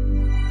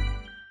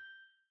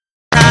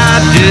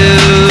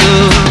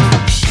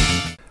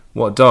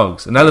 What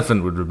dogs? An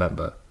elephant would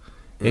remember.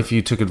 If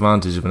you took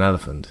advantage of an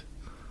elephant,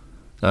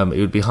 it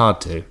would be hard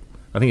to.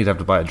 I think you'd have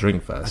to buy a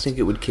drink first. I think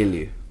it would kill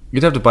you.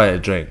 You'd have to buy a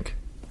drink.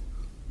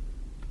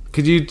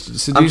 Could you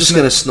seduce? I'm just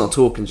going to not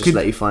talk and just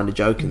let you find a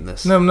joke in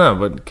this. No,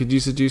 but could you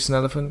seduce an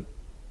elephant?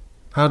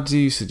 How do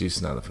you seduce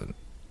an elephant?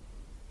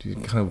 Do you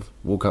kind of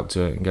walk up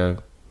to it and go,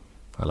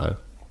 "Hello"?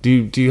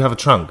 Do you have a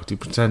trunk? Do you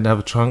pretend to have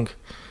a trunk?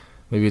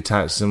 Maybe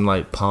attach some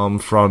like palm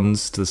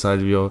fronds to the side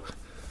of your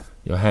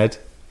head.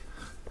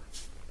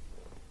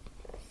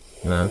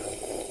 You know,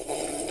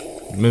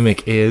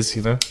 mimic ears.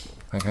 You know,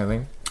 that kind of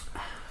thing.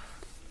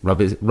 Rub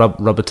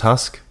a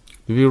tusk.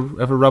 Have you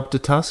ever rubbed a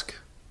tusk?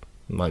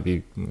 Might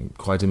be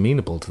quite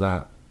amenable to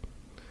that.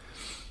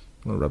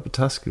 Well, rub a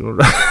tusk.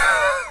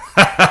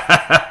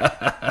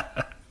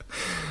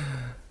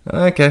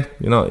 Okay,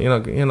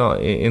 you're not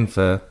in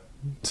for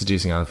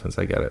seducing elephants.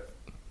 I get it.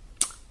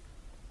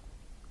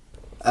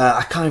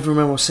 I can't even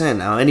remember what I was saying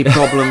now. Any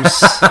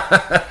problems?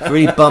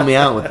 Really bummed me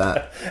out with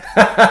that.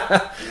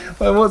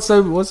 Well, what's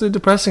so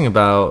depressing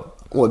about?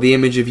 What, the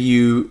image of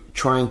you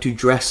trying to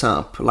dress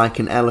up like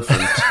an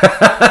elephant,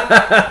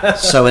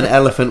 so an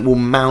elephant will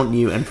mount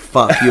you and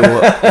fuck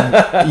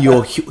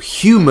your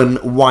human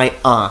white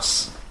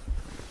ass.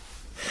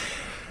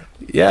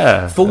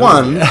 Yeah. For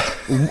one,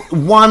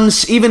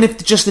 once even if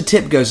just the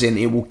tip goes in,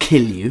 it will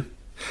kill you.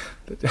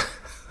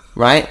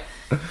 Right?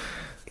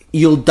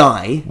 You'll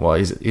die.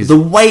 What is it? The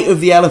weight of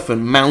the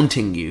elephant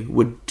mounting you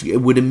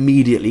would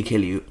immediately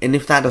kill you. And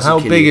if that doesn't How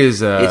kill big you,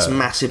 is it's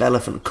massive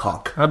elephant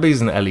cock. How big is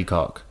an ellie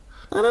cock?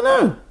 I don't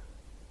know.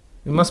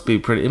 It must be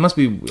pretty. It must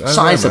be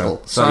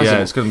Sizable. Yeah,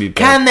 it's going to be big.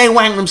 Can they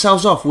wank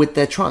themselves off with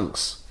their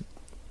trunks?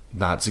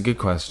 That's a good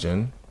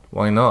question.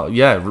 Why not?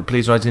 Yeah,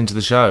 please write into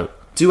the show.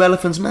 Do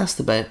elephants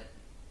masturbate?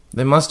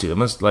 They must do. They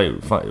must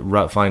like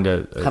find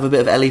a have a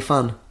bit of ellie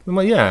fun. They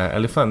might, yeah,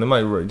 elephant. They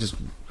might just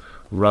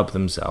rub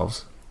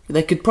themselves.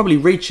 They could probably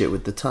reach it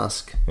with the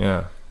tusk.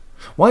 Yeah.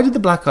 Why did the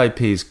Black Eyed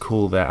Peas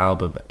call their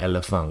album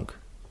Elefunk?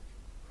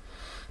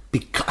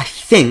 Because I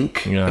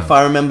think, if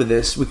I remember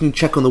this, we can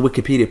check on the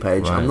Wikipedia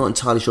page. Right. I'm not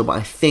entirely sure, but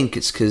I think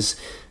it's because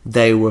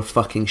they were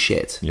fucking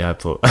shit. Yeah, I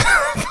thought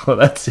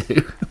that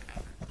too.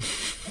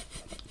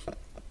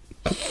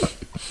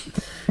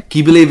 Can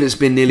you believe it's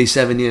been nearly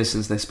 7 years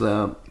since they split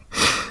up?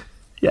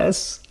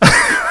 Yes.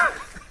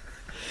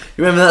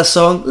 You remember that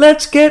song?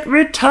 Let's get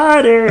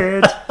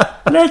retarded.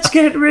 Let's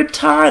get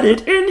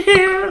retarded in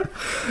here.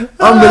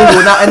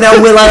 Unbelievable. And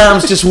now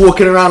Will.i.am's just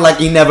walking around like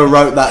he never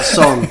wrote that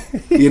song.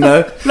 You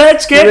know?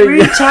 Let's get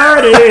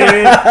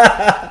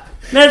retarded.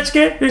 Let's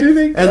get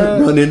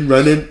and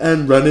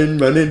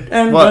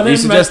running. What, are you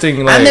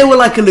suggesting like... And they were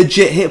like a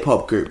legit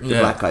hip-hop group, the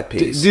Black Eyed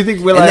Peas. Do you think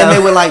And then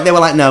they were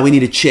like, no, we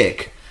need a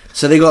chick.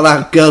 So they got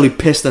that girl who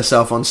pissed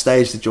herself on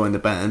stage to join the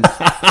band,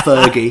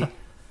 Fergie.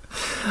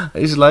 I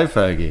used to like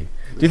Fergie.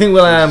 Do you think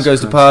Will.i.am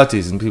goes to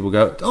parties and people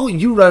go, oh,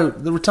 you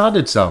wrote the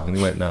retarded song? And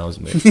he went, no, it was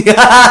me. Do you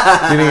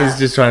think he's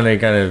just trying to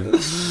kind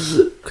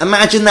of...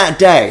 Imagine that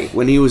day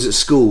when he was at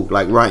school,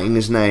 like writing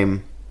his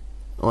name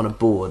on a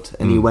board,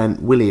 and he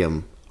went,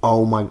 William.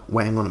 Oh my...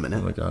 Wait, hang on a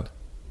minute. Oh my God.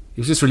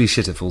 He was just really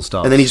shit at full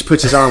stop. And then he just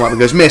puts his arm up and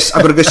goes, Miss,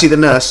 I've got to go see the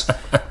nurse.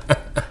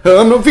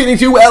 I'm not feeling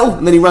too well.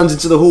 And then he runs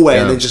into the hallway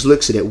and then just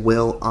looks at it.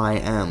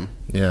 Will.i.am.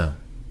 Yeah.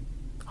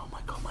 Oh my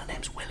God, my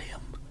name's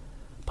William,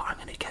 but I'm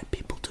going to get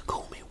people to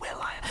call me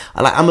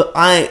Will.i.am.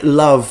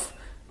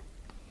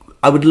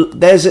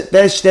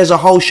 There's a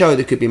whole show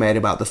that could be made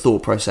about the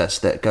thought process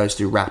that goes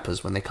through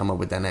rappers when they come up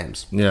with their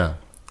names. Yeah.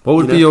 What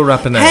would be your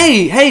rapper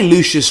name? Hey,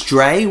 Lucius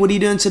Dre, what are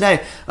you doing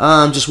today?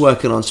 I'm just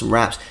working on some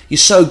raps. You're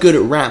so good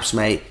at raps,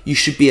 mate. You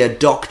should be a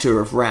doctor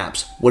of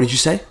raps. What did you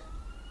say?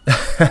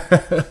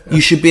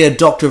 You should be a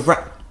doctor of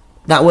rap.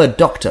 That word,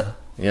 doctor.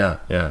 Yeah.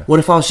 What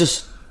if I was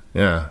just...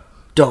 Yeah.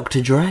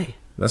 Dr. Dre?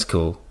 That's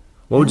cool.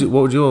 What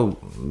would your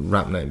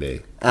rap name be?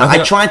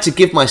 I tried to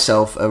give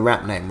myself a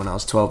rap name when I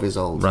was 12 years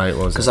old. Right,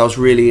 what was it? Because I was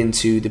really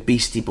into the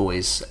Beastie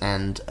Boys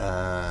and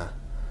I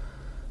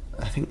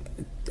think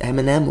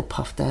Eminem or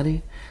Puff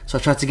Daddy. So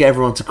I tried to get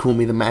everyone to call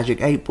me the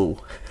Magic 8 Ball.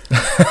 I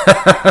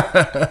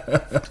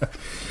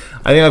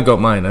think I've got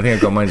mine.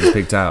 Just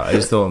picked out. I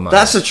just thought of mine.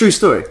 That's a true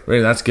story.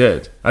 Really, that's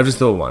good. I've just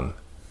thought of one.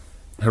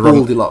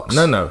 Goldilocks.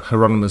 No.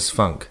 Hieronymus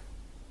Funk.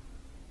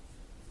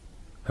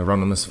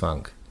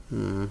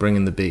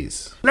 Bringing the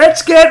bees.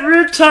 Let's get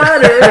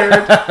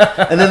retarded.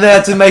 And then they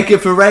had to make it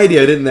for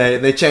radio, didn't they?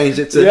 They changed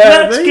it to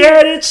Let's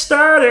get it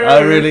started.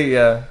 Oh, really?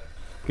 Yeah.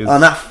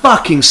 On that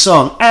fucking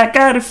song, I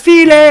got a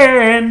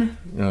feeling.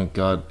 Oh,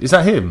 God. Is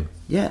that him?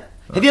 Yeah.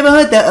 Have you ever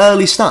heard their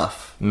early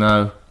stuff?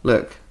 No.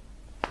 Look.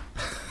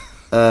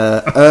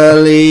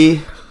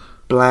 Early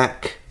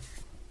Black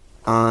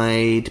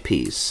Eyed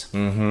Peas.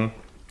 Mm-hmm.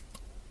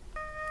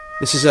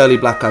 This is early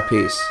Black Eyed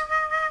Peas.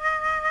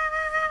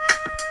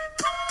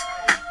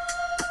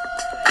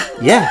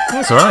 Yeah.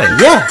 That's alright.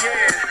 Yeah.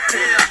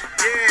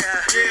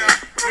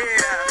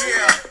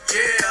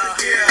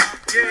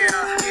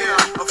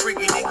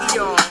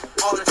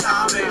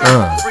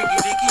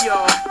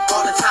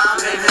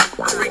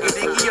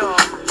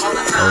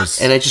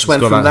 And it just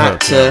went from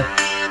that to...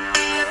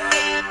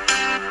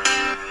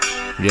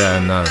 Yeah,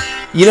 no.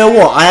 You know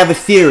what? I have a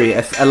theory,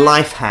 a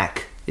life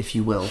hack, if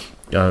you will.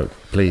 Oh,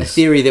 please. A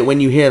theory that when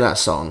you hear that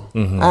song,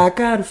 I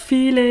got a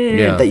feeling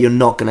that you're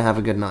not going to have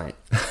a good night.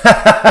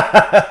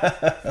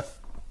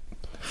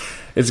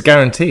 It's a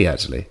guarantee,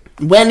 actually.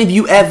 When have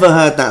you ever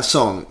heard that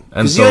song?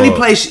 Because the only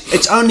place...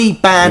 It's only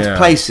bad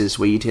places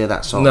where you'd hear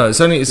that song. No, it's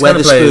kind of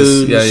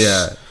places...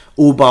 Yeah.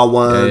 All Bar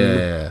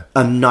One,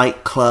 a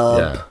nightclub...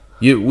 Yeah.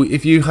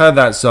 If you heard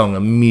that song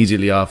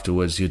immediately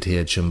afterwards, you'd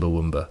hear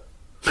Chumbawamba.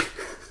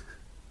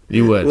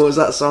 You would. What was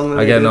that song?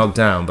 I get knocked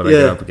down, but I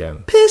get up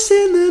again. Piss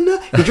in the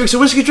night. He drinks a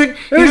whiskey drink.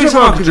 It is a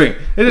vodka drink.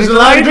 It is a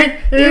light drink.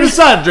 It is a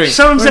sad drink.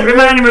 Songs that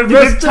remind him of the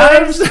good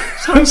times.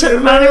 Songs that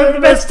remind him of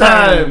the best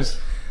times.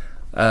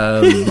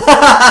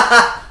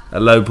 A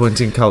low point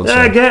in culture.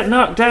 I get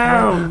knocked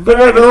down, but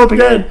I go up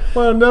again.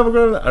 Well, I'm never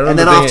gonna. And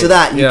then after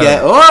that, you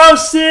get, oh,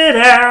 sit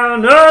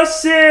down,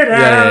 sit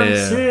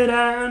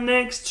down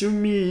next to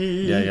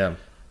me. Yeah.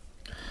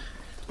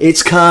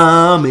 It's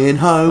coming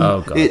home.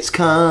 Oh, God. It's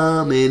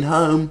coming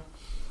home.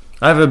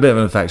 I have a bit of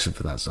an affection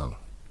for that song.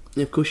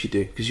 Yeah, of course you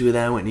do, because you were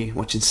there, weren't you,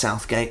 watching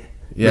Southgate?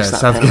 Yeah,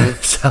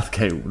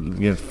 Southgate,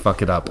 you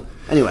fuck it up.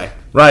 Anyway.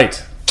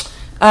 Right.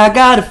 I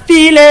got a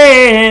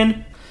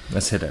feeling.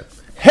 Let's hit it.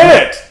 Hit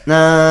it!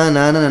 Na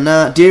na na na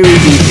na, dearie dee dee.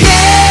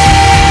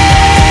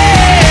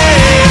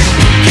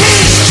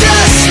 He's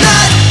just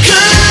not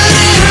good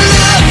enough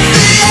for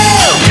you.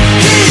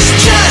 He's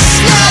just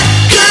not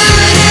good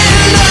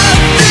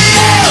enough for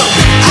you.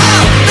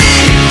 I'll be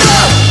the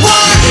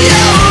one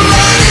you're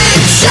running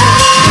to.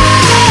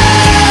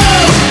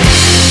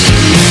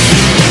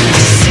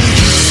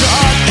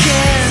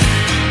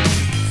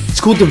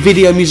 It's called the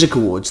Video Music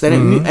Awards. They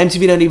don't.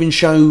 MTV don't even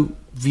show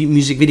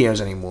music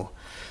videos anymore.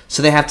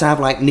 So they have to have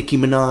like Nicki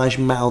Minaj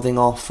mouthing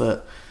off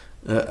at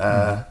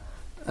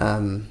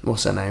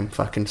what's her name?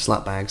 Fucking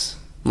slutbags.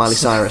 Miley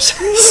Cyrus.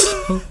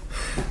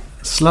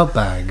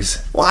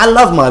 Slutbags. Well, I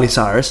love Miley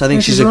Cyrus. I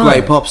think she's a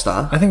great pop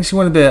star. I think she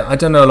went a bit. I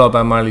don't know a lot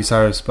about Miley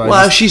Cyrus, but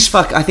I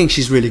think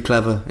she's really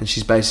clever, and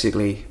she's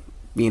basically,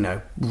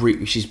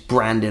 she's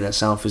branded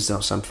herself as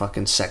some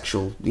fucking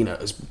sexual,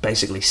 as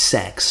basically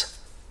sex.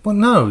 Well,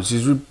 no,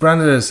 she's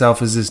branded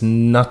herself as this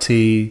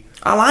nutty.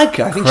 I like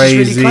her. I think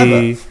crazy, she's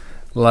really clever.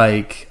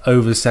 like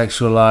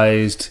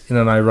over-sexualized in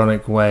an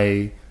ironic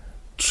way,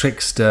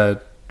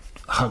 trickster,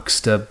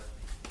 huckster,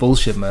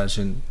 bullshit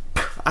merchant.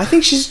 I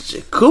think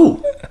she's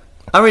cool.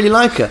 I really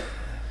like her.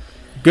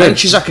 Good. I think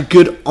she's like a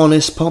good,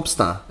 honest pop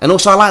star. And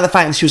also I like the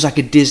fact that she was like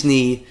a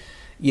Disney,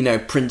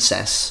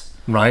 princess.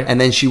 Right.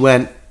 And then she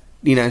went,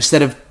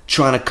 instead of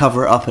trying to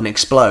cover it up and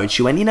explode,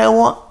 she went, you know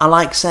what? I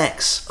like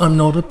sex. I'm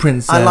not a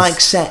princess. I like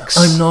sex.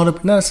 I'm not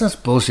a... No, it's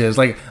not bullshit. It's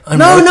like...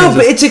 No,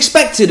 but it's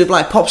expected of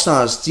like pop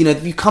stars.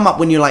 You come up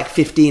when you're like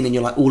 15 and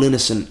you're like all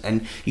innocent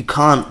and you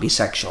can't be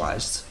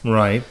sexualized.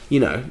 Right.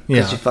 Because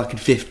Yeah. you're fucking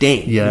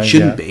 15. Yeah, you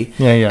shouldn't yeah. be.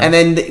 Yeah, yeah. And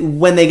then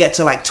when they get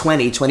to like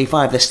 20,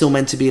 25, they're still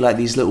meant to be like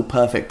these little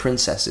perfect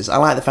princesses. I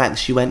like the fact that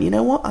she went, you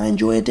know what? I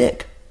enjoy a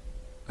dick.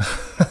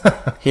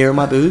 Here are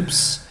my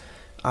boobs.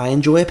 I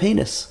enjoy a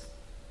penis.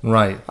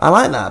 Right. I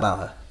like that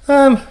about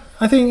her.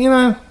 I think,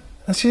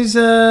 she's,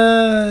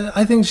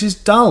 I think she's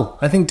dull.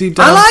 I think deep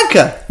down... I like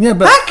her. Yeah,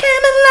 but...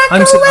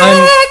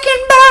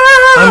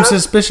 I'm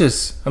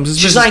suspicious.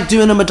 She's like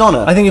doing a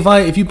Madonna. I think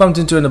if you bumped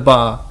into her in a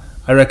bar,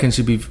 I reckon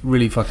she'd be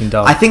really fucking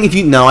dull. I think if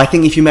you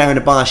met her in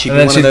a bar, she'd And be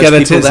then one she'd of get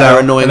those her people tits that are out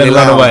and annoyingly then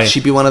run loud. away.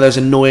 She'd be one of those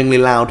annoyingly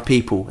loud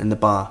people in the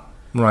bar.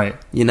 Right.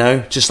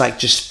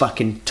 Just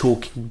fucking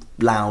talking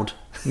loud.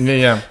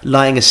 Yeah.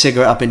 Lighting a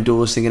cigarette up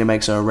indoors, thinking it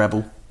makes her a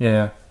rebel.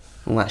 Yeah.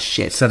 All that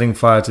shit. Setting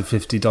fire to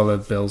 $50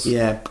 bills.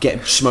 Yeah,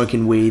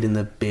 smoking weed in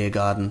the beer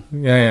garden.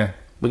 Yeah.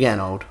 We're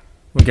getting old.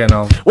 We're getting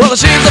old. Well, the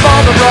sheaves have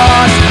all been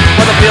brought,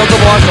 where the fields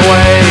are washed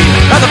away,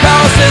 and the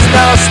palaces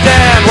now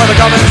stand, where the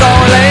commons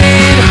are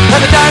laid,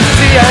 and the dance is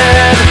the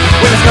end,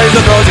 with the slaves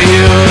of rosy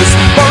hues,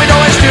 for we don't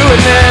wish to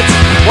admit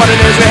what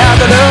it is we have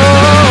to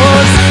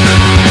lose.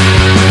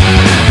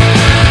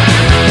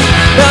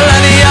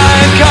 Millennia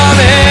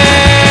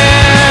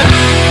incoming,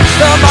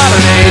 the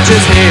modern age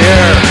is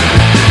here,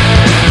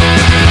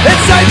 it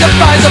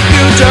sanctifies the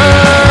future,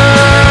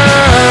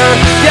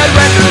 yet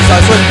renders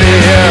us with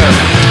fear.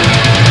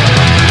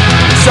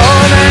 So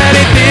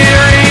many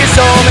theories,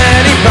 so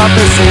many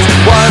prophecies.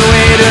 What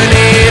we do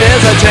need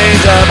is a change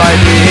of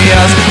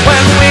ideas.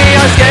 When we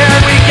are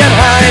scared, we can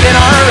hide in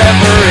our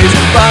reveries.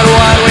 But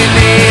what we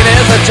need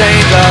is a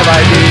change of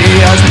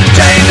ideas.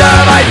 Change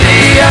of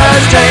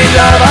ideas, change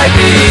of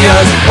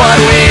ideas.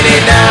 What we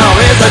need now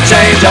is a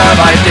change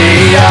of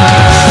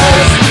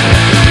ideas.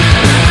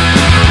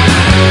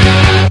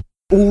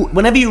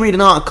 Whenever you read an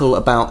article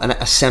about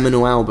a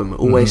seminal album, it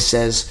always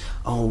says,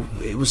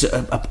 it was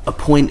a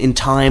point in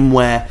time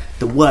where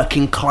the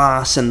working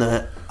class and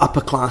the upper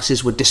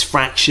classes were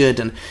disfractured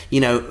and,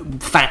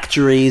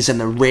 factories and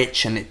the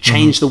rich, and it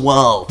changed the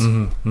world.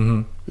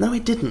 Mm-hmm. No,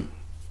 it didn't.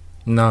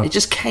 No. It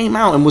just came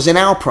out and was in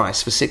our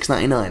price for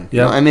 $6.99. You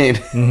know what I mean?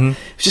 Mm-hmm.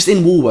 It's just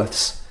in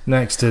Woolworths.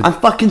 Next to...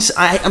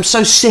 I'm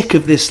so sick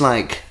of this,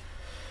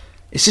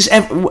 it's just,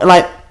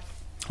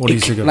 What do you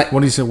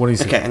say? What do you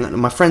say? Okay, and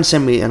my friend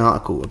sent me an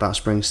article about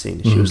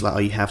Springsteen, and she was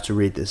like, you have to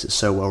read this, it's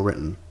so well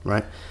written,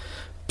 right?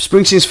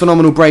 Springsteen's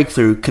phenomenal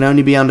breakthrough can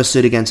only be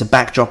understood against a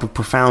backdrop of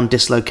profound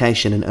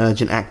dislocation and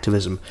urgent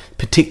activism,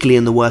 particularly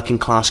in the working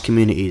class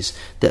communities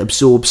that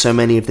absorb so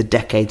many of the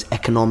decade's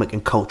economic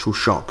and cultural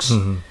shocks.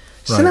 Mm-hmm.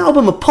 It's an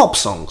album of pop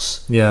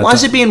songs. Yeah, why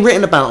is it being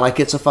written about like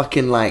it's a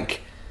fucking, I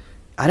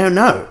don't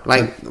know.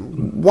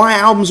 Why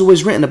are albums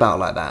always written about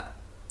like that?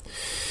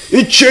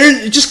 It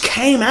just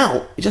came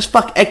out.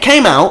 It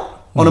came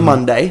out on a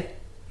Monday.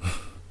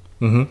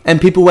 Mm-hmm. And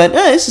people went,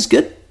 oh, this is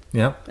good.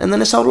 Yeah. And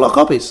then it sold a lot of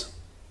copies.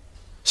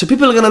 So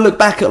people are going to look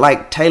back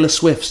at Taylor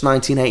Swift's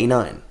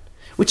 1989,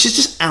 which is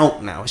just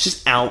out now. It's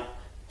just out.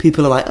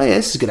 People are like, oh yeah,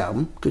 this is a good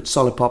album. Good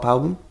solid pop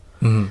album.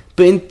 Mm-hmm.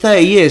 But in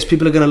 30 years,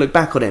 people are going to look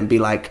back on it and be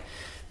like,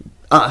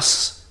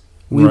 us,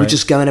 we were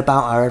just going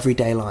about our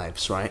everyday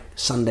lives, right?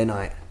 Sunday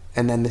night.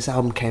 And then this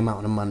album came out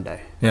on a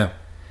Monday. Yeah.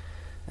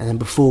 And then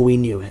before we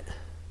knew it,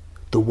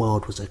 the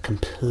world was a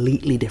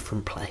completely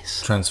different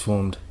place.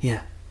 Transformed.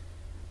 Yeah.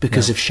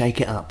 Because of Shake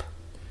It Up.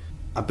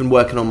 I've been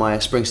working on my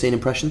Springsteen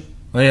impression.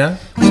 Oh, yeah?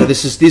 So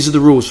these are the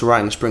rules for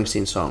writing a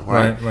Springsteen song,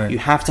 right? Right. You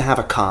have to have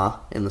a car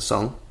in the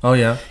song. Oh,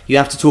 yeah? You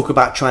have to talk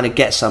about trying to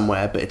get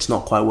somewhere, but it's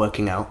not quite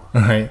working out.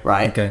 Right.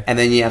 Right? Okay. And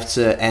then you have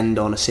to end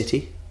on a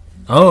city.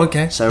 Oh,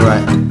 okay. So,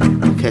 right.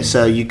 Okay,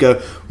 so you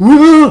go...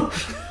 Woo!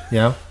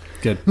 Yeah.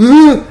 Good.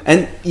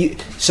 And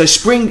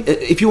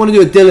if you want to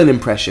do a Dylan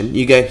impression,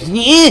 you go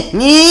yeah,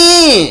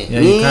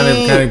 you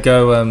kind of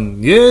go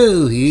and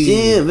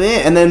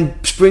then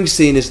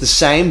Springsteen is the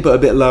same but a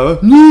bit lower.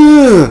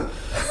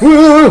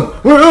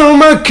 Where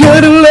my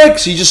Cadillac?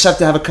 So you just have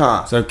to have a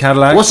car. So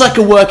Cadillac. What's like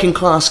a working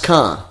class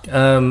car?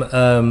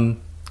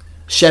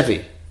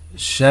 Chevy.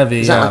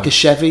 Chevy. Is that like a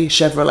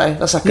Chevrolet?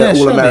 That's like an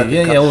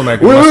all-American car. Yeah,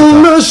 all-American.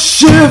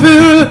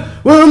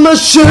 Well, my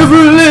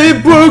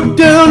Chevrolet broke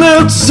down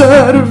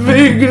outside of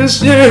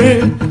Vegas, yeah.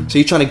 So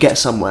you're trying to get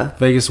somewhere.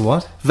 Vegas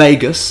what?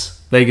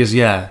 Vegas. Vegas,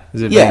 yeah.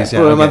 Is it Yeah, Vegas?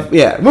 well,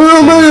 Okay.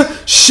 Well, my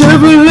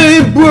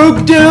Chevrolet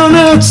broke down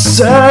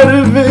outside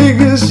of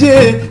Vegas, yeah.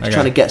 Okay.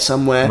 Trying to get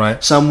somewhere,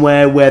 Right.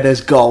 somewhere where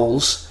there's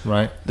goals.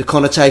 Right. The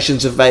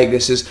connotations of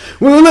Vegas is,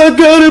 well, I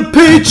got a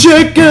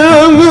paycheck and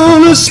I'm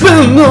gonna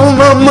spend all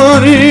my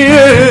money,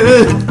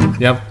 yeah.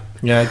 Yep.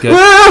 Yeah, good.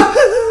 Well,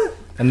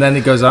 And then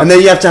it goes up. and then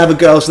you have to have a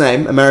girl's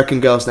name, American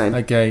girl's name.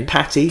 Okay.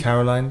 Patty.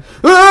 Caroline.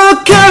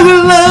 Oh,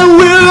 Caroline,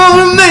 we're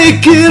gonna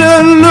make it,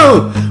 I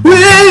know.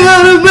 We're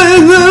gonna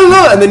make the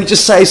Lord. And then you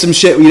just say some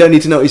shit where you don't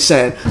need to know what he's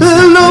saying.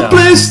 There's no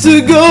place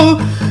to go,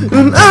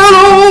 and I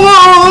don't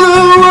wanna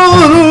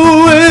run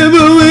away,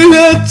 but we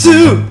got to.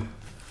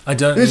 I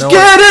don't Let's know.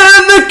 get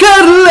in the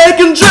Cadillac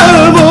and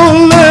drive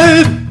all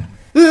night.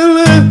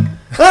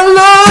 I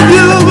love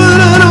you, but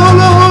I don't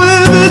know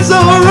if it's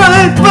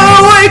alright. But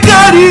we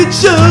got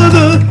each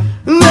other,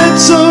 and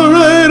that's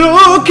alright.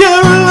 Oh,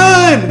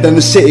 Caroline. Then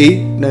the city,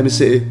 name of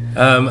city.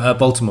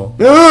 Baltimore.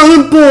 Down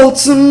in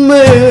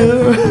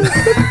Baltimore,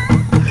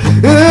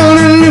 down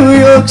in New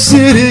York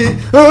City,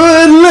 or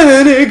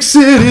Atlantic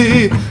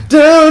City,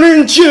 down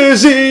in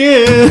Jersey,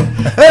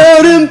 yeah,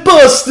 out in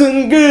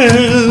Boston,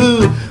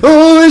 girl,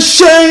 or in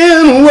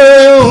Cheyenne,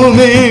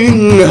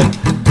 Wyoming.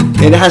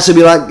 It has to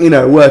be like, you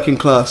know, working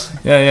class,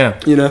 Yeah, yeah.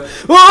 you know.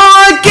 Oh,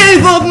 I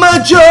gave up my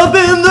job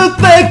in the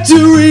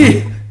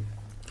factory,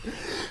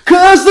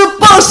 'cause the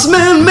boss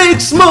man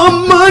makes more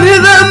money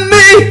than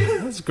me.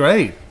 That's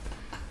great.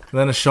 And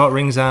then a shot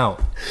rings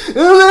out. And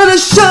then a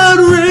shot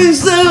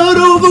rings out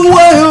over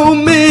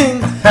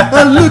Wyoming.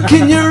 I look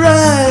in your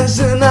eyes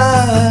and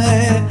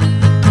I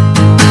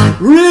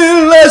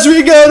realize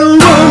we gotta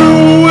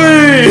run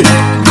away.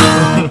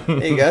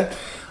 There you go.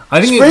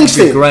 I think it would be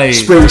Springsteen. great.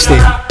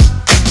 Springsteen.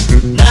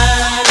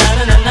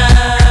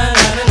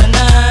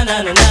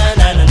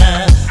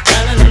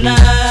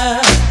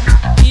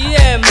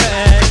 Yeah,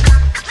 man.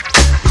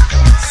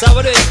 So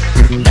what it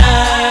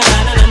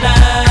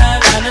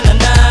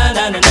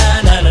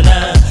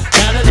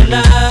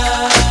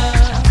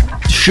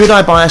Should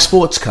I buy a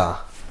sports car?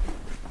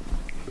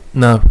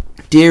 No.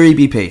 Dear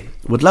EBP,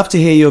 would love to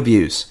hear your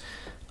views.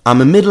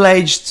 I'm a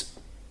middle-aged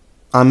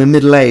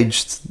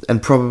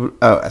and probably...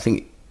 Oh, I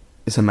think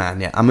it's a man,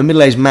 yeah. I'm a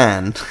middle-aged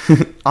man.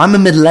 I'm a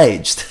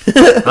middle-aged.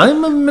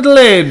 I'm a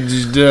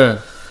middle-aged.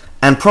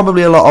 And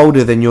probably a lot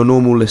older than your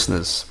normal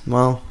listeners.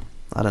 Well,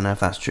 I don't know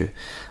if that's true.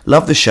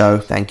 Love the show,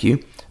 thank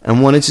you.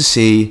 And wanted to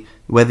see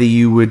whether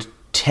you would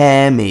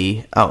tear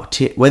me...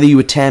 whether you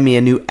would tear me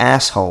a new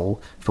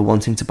asshole for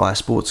wanting to buy a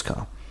sports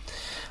car.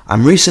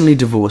 I'm recently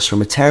divorced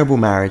from a terrible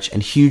marriage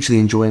and hugely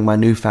enjoying my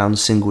newfound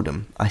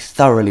singledom. I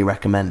thoroughly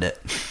recommend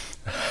it.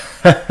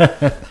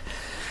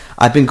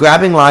 I've been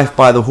grabbing life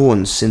by the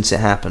horns since it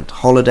happened.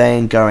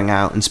 Holidaying, going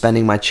out, and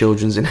spending my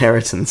children's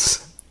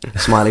inheritance.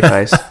 Smiley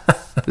face.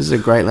 This is a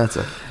great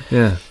letter.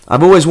 Yeah.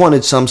 I've always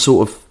wanted some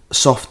sort of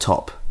soft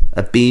top,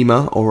 a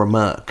Beamer or a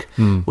Merc.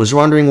 Was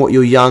wondering what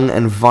your young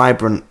and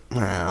vibrant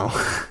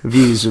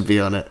views would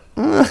be on it.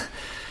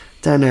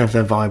 Don't know if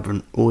they're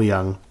vibrant or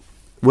young.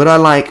 Would I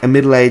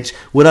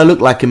look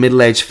like a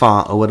middle-aged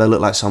fart, or would I look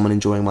like someone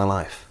enjoying my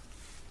life?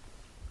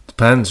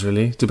 Depends,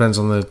 really. Depends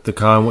on the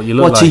car and what you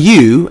look Well, like. to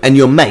you and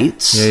your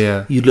mates,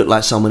 Yeah. you'd look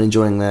like someone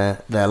enjoying their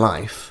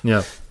life.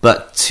 Yeah.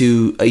 But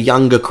to a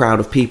younger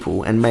crowd of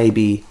people, and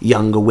maybe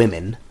younger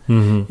women,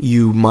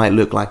 you might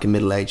look like a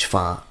middle-aged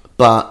fart.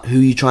 But who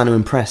are you trying to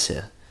impress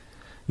here?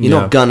 You're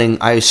not gunning...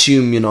 I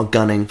assume you're not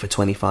gunning for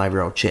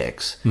 25-year-old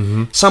chicks.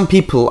 Some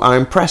people are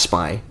impressed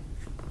by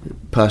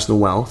personal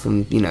wealth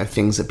and, you know,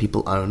 things that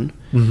people own.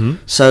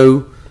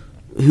 So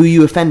who are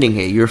you offending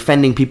here? You're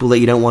offending people that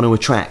you don't want to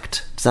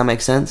attract. Does that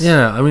make sense?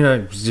 Yeah, I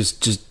mean,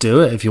 just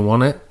do it if you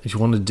want it. If you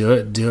want to do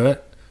it, do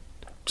it.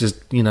 Just,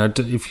 you know,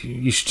 if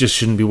you just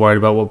shouldn't be worried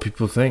about what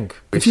people think.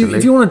 If you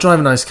want to drive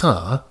a nice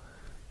car,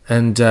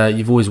 and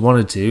you've always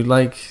wanted to,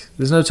 like,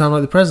 there's no time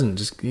like the present.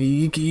 Just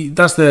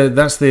that's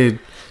the.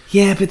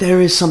 Yeah, but there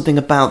is something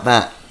about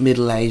that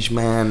middle-aged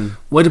man.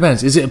 Well, it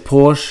depends. Is it a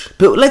Porsche?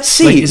 But let's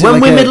see. Like, is it when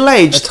like we're a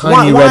middle-aged,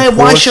 tiny why red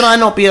Porsche? should I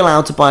not be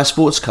allowed to buy a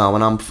sports car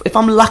if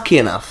I'm lucky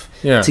enough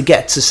Yeah. to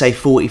get to, say,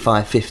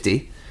 45,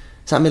 50?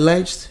 Is that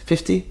middle-aged?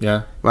 50?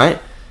 Yeah. Right?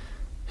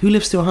 Who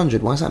lives to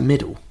 100? Why is that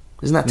middle?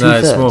 Isn't that No,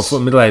 two-thirds? it's more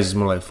middle age is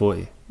more like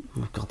 40.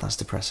 Oh, God, that's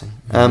depressing.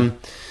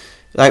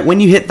 Like, when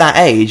you hit that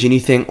age and you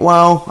think,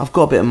 well, I've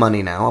got a bit of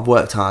money now, I've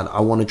worked hard, I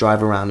want to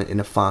drive around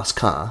in a fast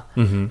car,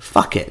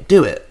 fuck it,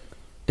 do it.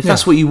 If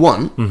that's what you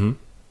want,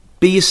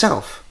 be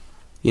yourself,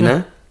 you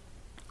know?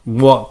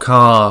 What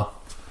car?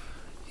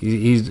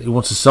 He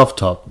wants a soft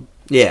top.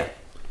 Yeah.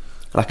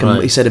 Like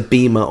Right. he said a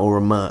Beamer or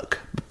a Merc.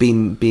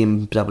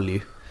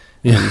 BMW.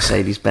 Yeah.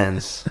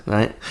 Mercedes-Benz,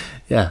 right?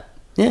 Yeah.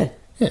 Yeah.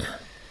 Yeah.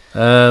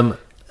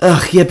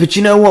 Ugh, yeah, but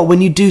you know what?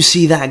 When you do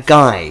see that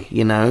guy,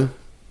 you know,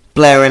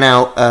 blaring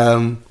out,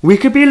 we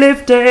could be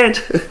lifted,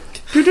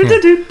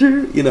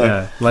 you know.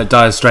 Yeah. Like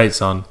Dire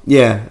Straits on.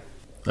 Yeah.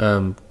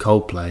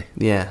 Coldplay.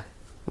 Yeah.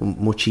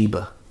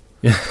 Mochiba,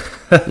 Yeah.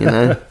 you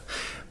know.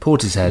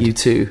 Portishead. You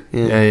too.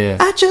 Yeah. Yeah.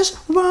 I just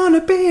want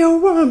to be a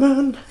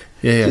woman.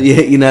 Yeah.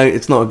 Yeah, you know,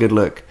 it's not a good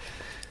look.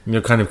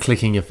 You're kind of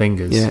clicking your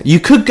fingers. Yeah. You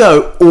could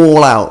go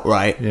all out,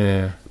 right?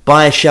 Yeah.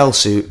 Buy a shell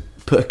suit,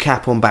 put a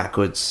cap on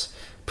backwards,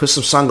 put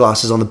some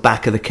sunglasses on the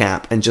back of the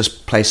cap, and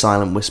just play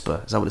Silent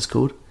Whisper. Is that what it's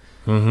called?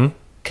 Mm-hmm.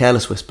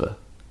 Careless Whisper.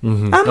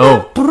 Mm-hmm.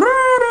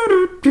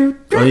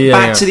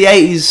 Back to the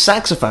 80s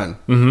saxophone.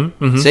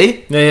 Mm-hmm. Mm-hmm.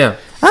 See? Yeah.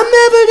 I'm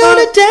never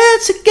gonna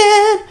dance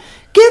again.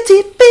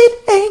 Guilty feet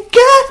ain't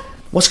got.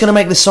 What's gonna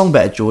make this song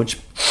better, George?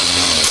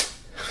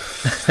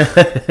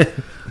 I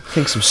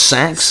think some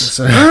sax.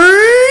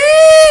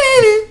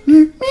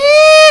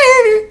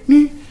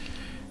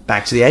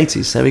 Back to the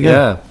 80s. There we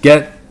go.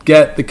 Yeah.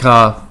 Get the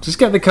car. Just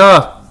get the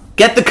car.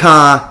 Get the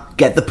car.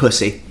 Get the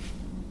pussy.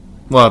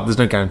 Well, there's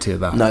no guarantee of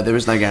that. No, there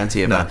is no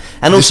guarantee of that.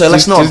 And also,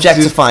 let's not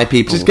objectify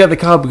people. Just get the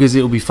car because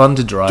it will be fun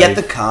to drive. Get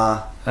the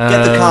car.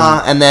 Get the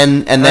car, and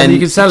then you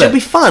can sell it. It'll be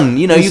fun.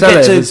 You know, you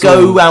get to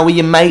go out with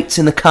your mates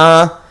in the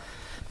car,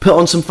 put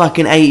on some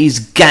fucking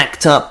 80s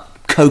gacked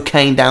up,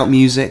 cocained out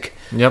music.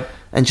 Yep.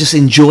 And just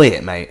enjoy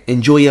it, mate.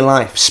 Enjoy your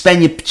life.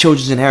 Spend your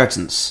children's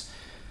inheritance.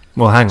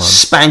 Well, hang on.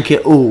 Spank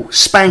it all.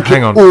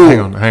 Hang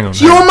on.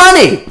 It's your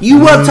money.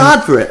 You worked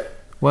hard for it.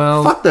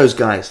 Well, fuck those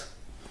guys.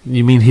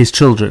 You mean his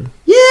children?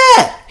 Yeah.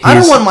 I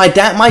don't want my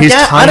dad.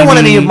 I don't want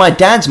any of my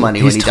dad's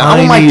money when he dies. I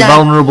want my dad,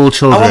 vulnerable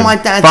children. I want my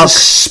dad to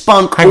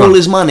spunk all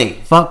his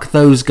money. Fuck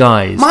those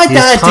guys. My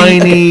dad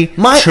tiny,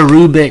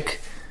 cherubic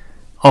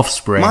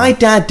offspring. My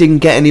dad didn't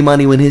get any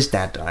money when his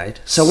dad died.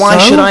 So why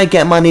should I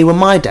get money when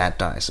my dad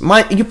dies?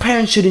 Your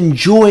parents should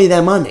enjoy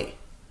their money.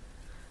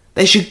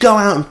 They should go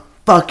out and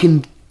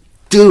fucking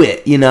do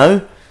it, you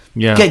know?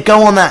 Yeah.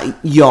 Go on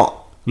that yacht.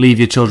 Leave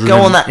your children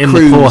in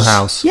cruise. The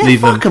poorhouse. Yeah,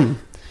 fuck them.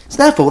 It's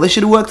their fault. They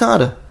should have worked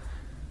harder.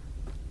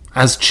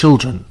 As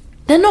children.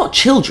 They're not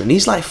children.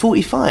 He's like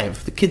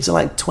 45. The kids are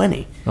like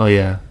 20. Oh,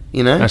 yeah.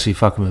 You know? Actually,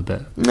 fuck them a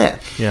bit. Yeah.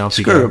 Yeah,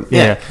 screw them.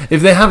 Yeah.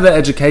 If they have their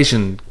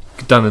education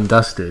done and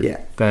dusted,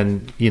 yeah,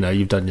 then,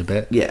 you've done your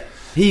bit. Yeah.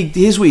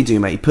 Here's what you do,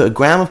 mate. You put a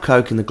gram of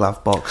coke in the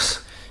glove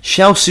box,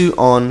 shell suit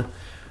on,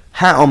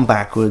 hat on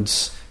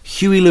backwards,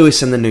 Huey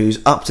Lewis and the News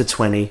up to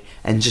 20,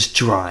 and just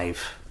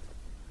drive.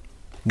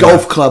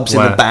 Golf clubs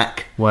in the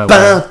back.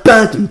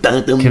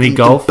 Can he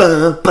golf?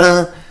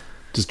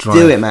 Just drive.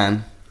 Do it,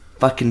 man.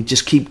 Fucking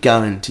just keep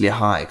going till your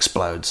heart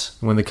explodes.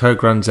 When the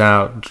coke runs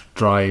out,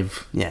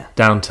 drive. Yeah.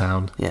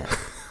 Downtown. Yeah.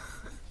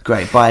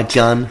 Great. Buy a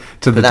gun.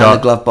 To the dock,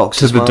 the glove box.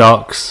 To the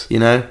docks. You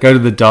know. Go to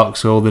the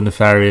docks where all the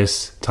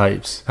nefarious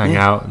types hang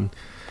out, and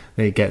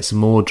they get some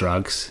more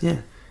drugs.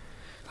 Yeah.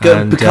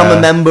 Become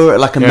a member at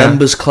like a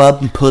members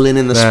club and pull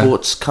in the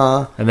sports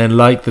car. And then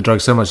like the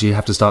drug so much you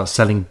have to start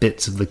selling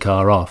bits of the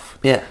car off.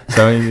 Yeah.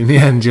 So in the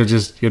end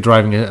you're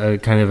driving a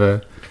kind of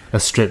a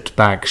stripped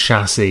back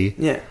chassis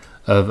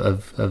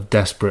of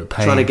desperate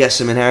pain. Trying to get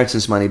some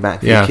inheritance money back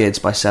for your kids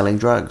by selling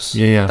drugs.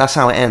 Yeah. That's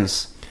how it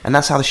ends. And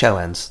that's how the show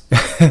ends.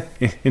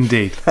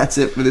 Indeed. That's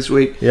it for this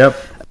week. Yep.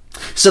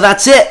 So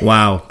that's it.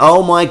 Wow.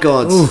 Oh my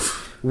God.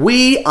 Oof.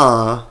 We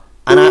are,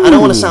 and I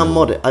don't want to sound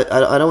modest. I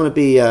don't want to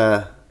be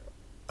I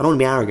don't want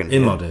to be arrogant.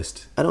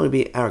 Immodest. I don't want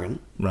to be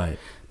arrogant. Right.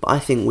 But I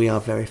think we are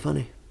very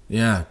funny.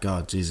 Yeah,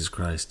 God, Jesus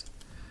Christ.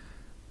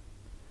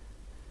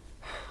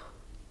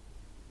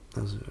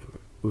 We're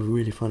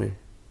really funny.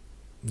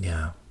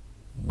 Yeah,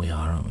 we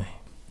are, aren't we?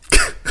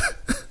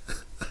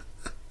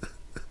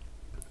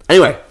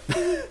 Anyway.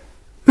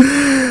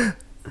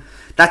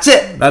 That's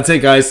it. That's it,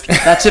 guys.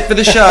 That's it for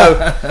the show.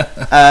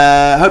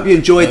 Hope you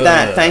enjoyed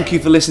that. Thank you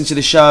for listening to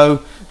the show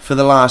for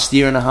the last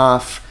year and a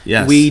half.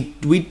 Yes.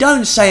 We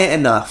don't say it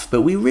enough,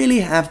 but we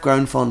really have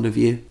grown fond of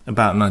you.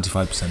 About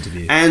 95% of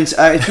you. And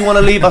if you want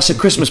to leave us a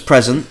Christmas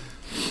present,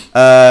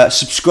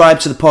 subscribe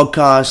to the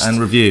podcast. And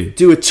review.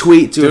 Do a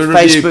tweet, do a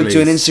Facebook, review,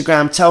 do an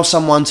Instagram. Tell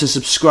someone to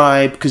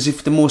subscribe, because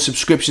if the more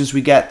subscriptions we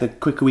get, the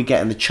quicker we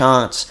get in the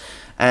charts.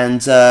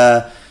 And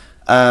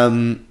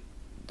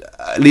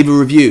leave a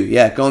review.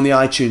 Yeah, go on the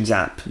iTunes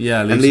app.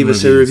 Yeah, and leave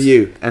us a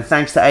review. And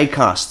thanks to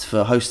Acast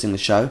for hosting the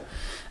show.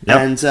 Yep.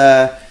 And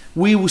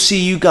we will see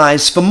you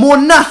guys for more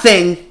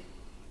nothing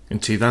in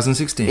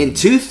 2016. In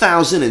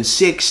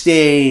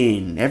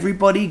 2016.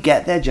 Everybody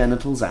get their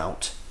genitals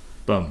out.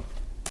 Boom.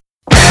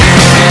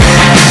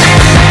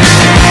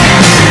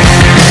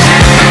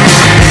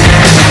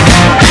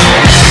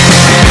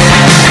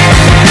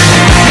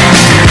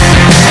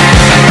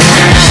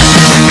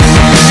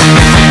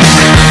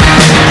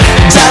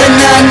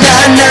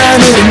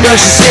 What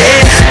she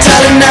said,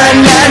 tell her nah,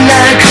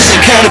 cause I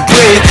can't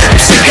breathe. I'm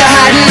sick of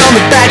hiding on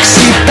the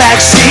backseat.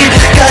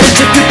 Got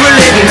into people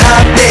living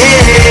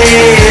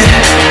heartbeat.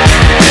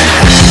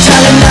 Tell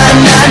her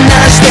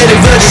nah, steady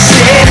virgin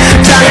said.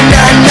 Tell her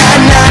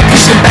nah,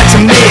 pushing back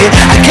to me.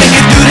 I can't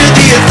get through to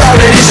the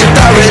authorities.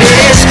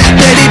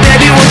 Baby,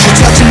 won't you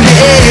talk to me?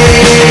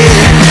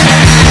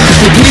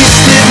 The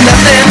police did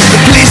nothing,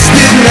 the police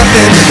did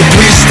nothing. The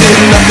police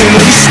did nothing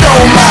when you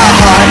stole my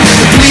heart.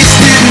 The police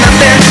did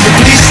nothing, the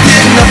police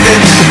did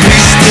nothing. The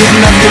police did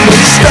nothing when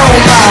you stole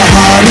my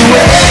heart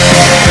away.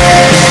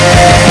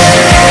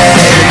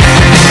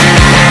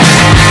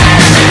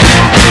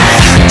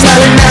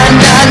 Darling,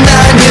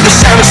 nah, hear the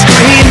siren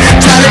scream.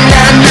 Darling,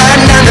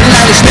 nah, the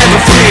line is never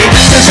free.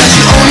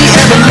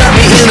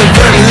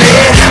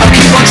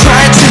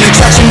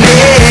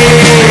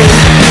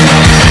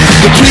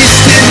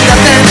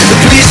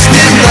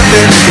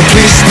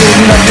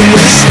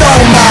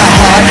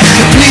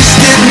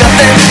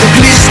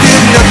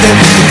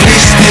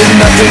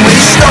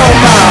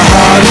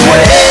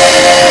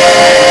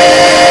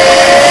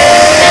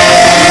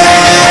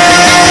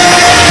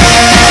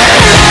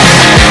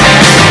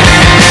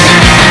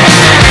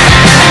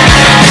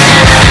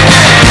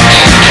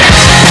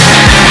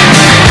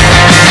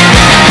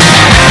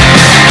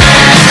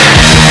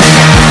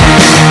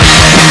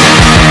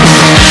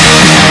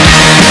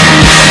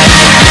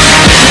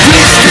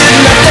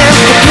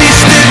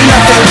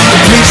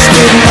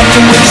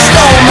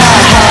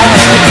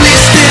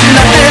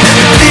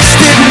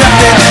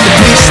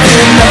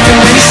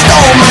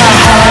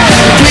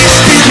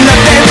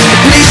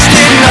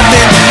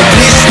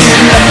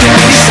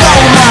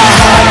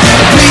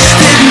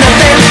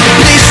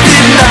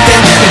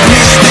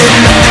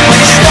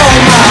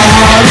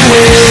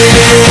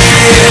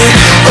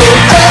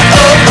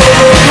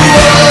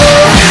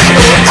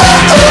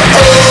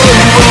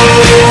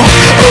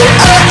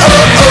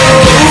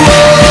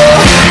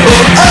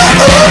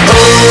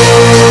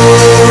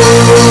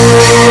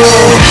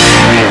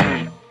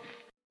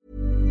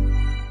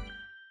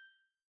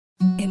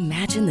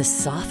 the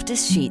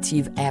softest sheets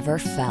you've ever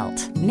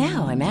felt.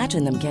 Now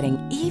imagine them getting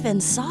even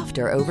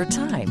softer over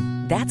time.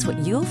 That's what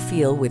you'll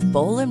feel with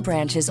Boll &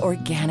 Branch's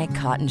organic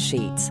cotton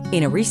sheets.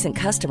 In a recent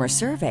customer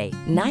survey,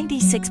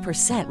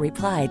 96%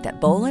 replied that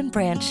Boll &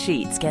 Branch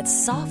sheets get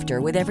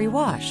softer with every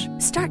wash.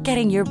 Start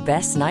getting your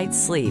best night's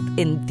sleep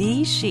in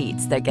these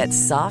sheets that get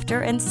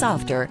softer and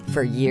softer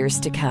for years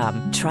to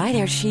come. Try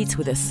their sheets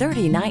with a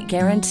 30-night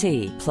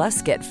guarantee.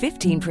 Plus, get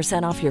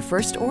 15% off your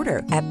first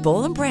order at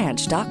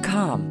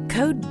bollandbranch.com.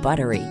 Code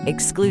BUTTERY.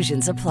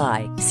 Exclusions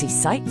apply. See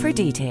site for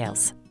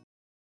details.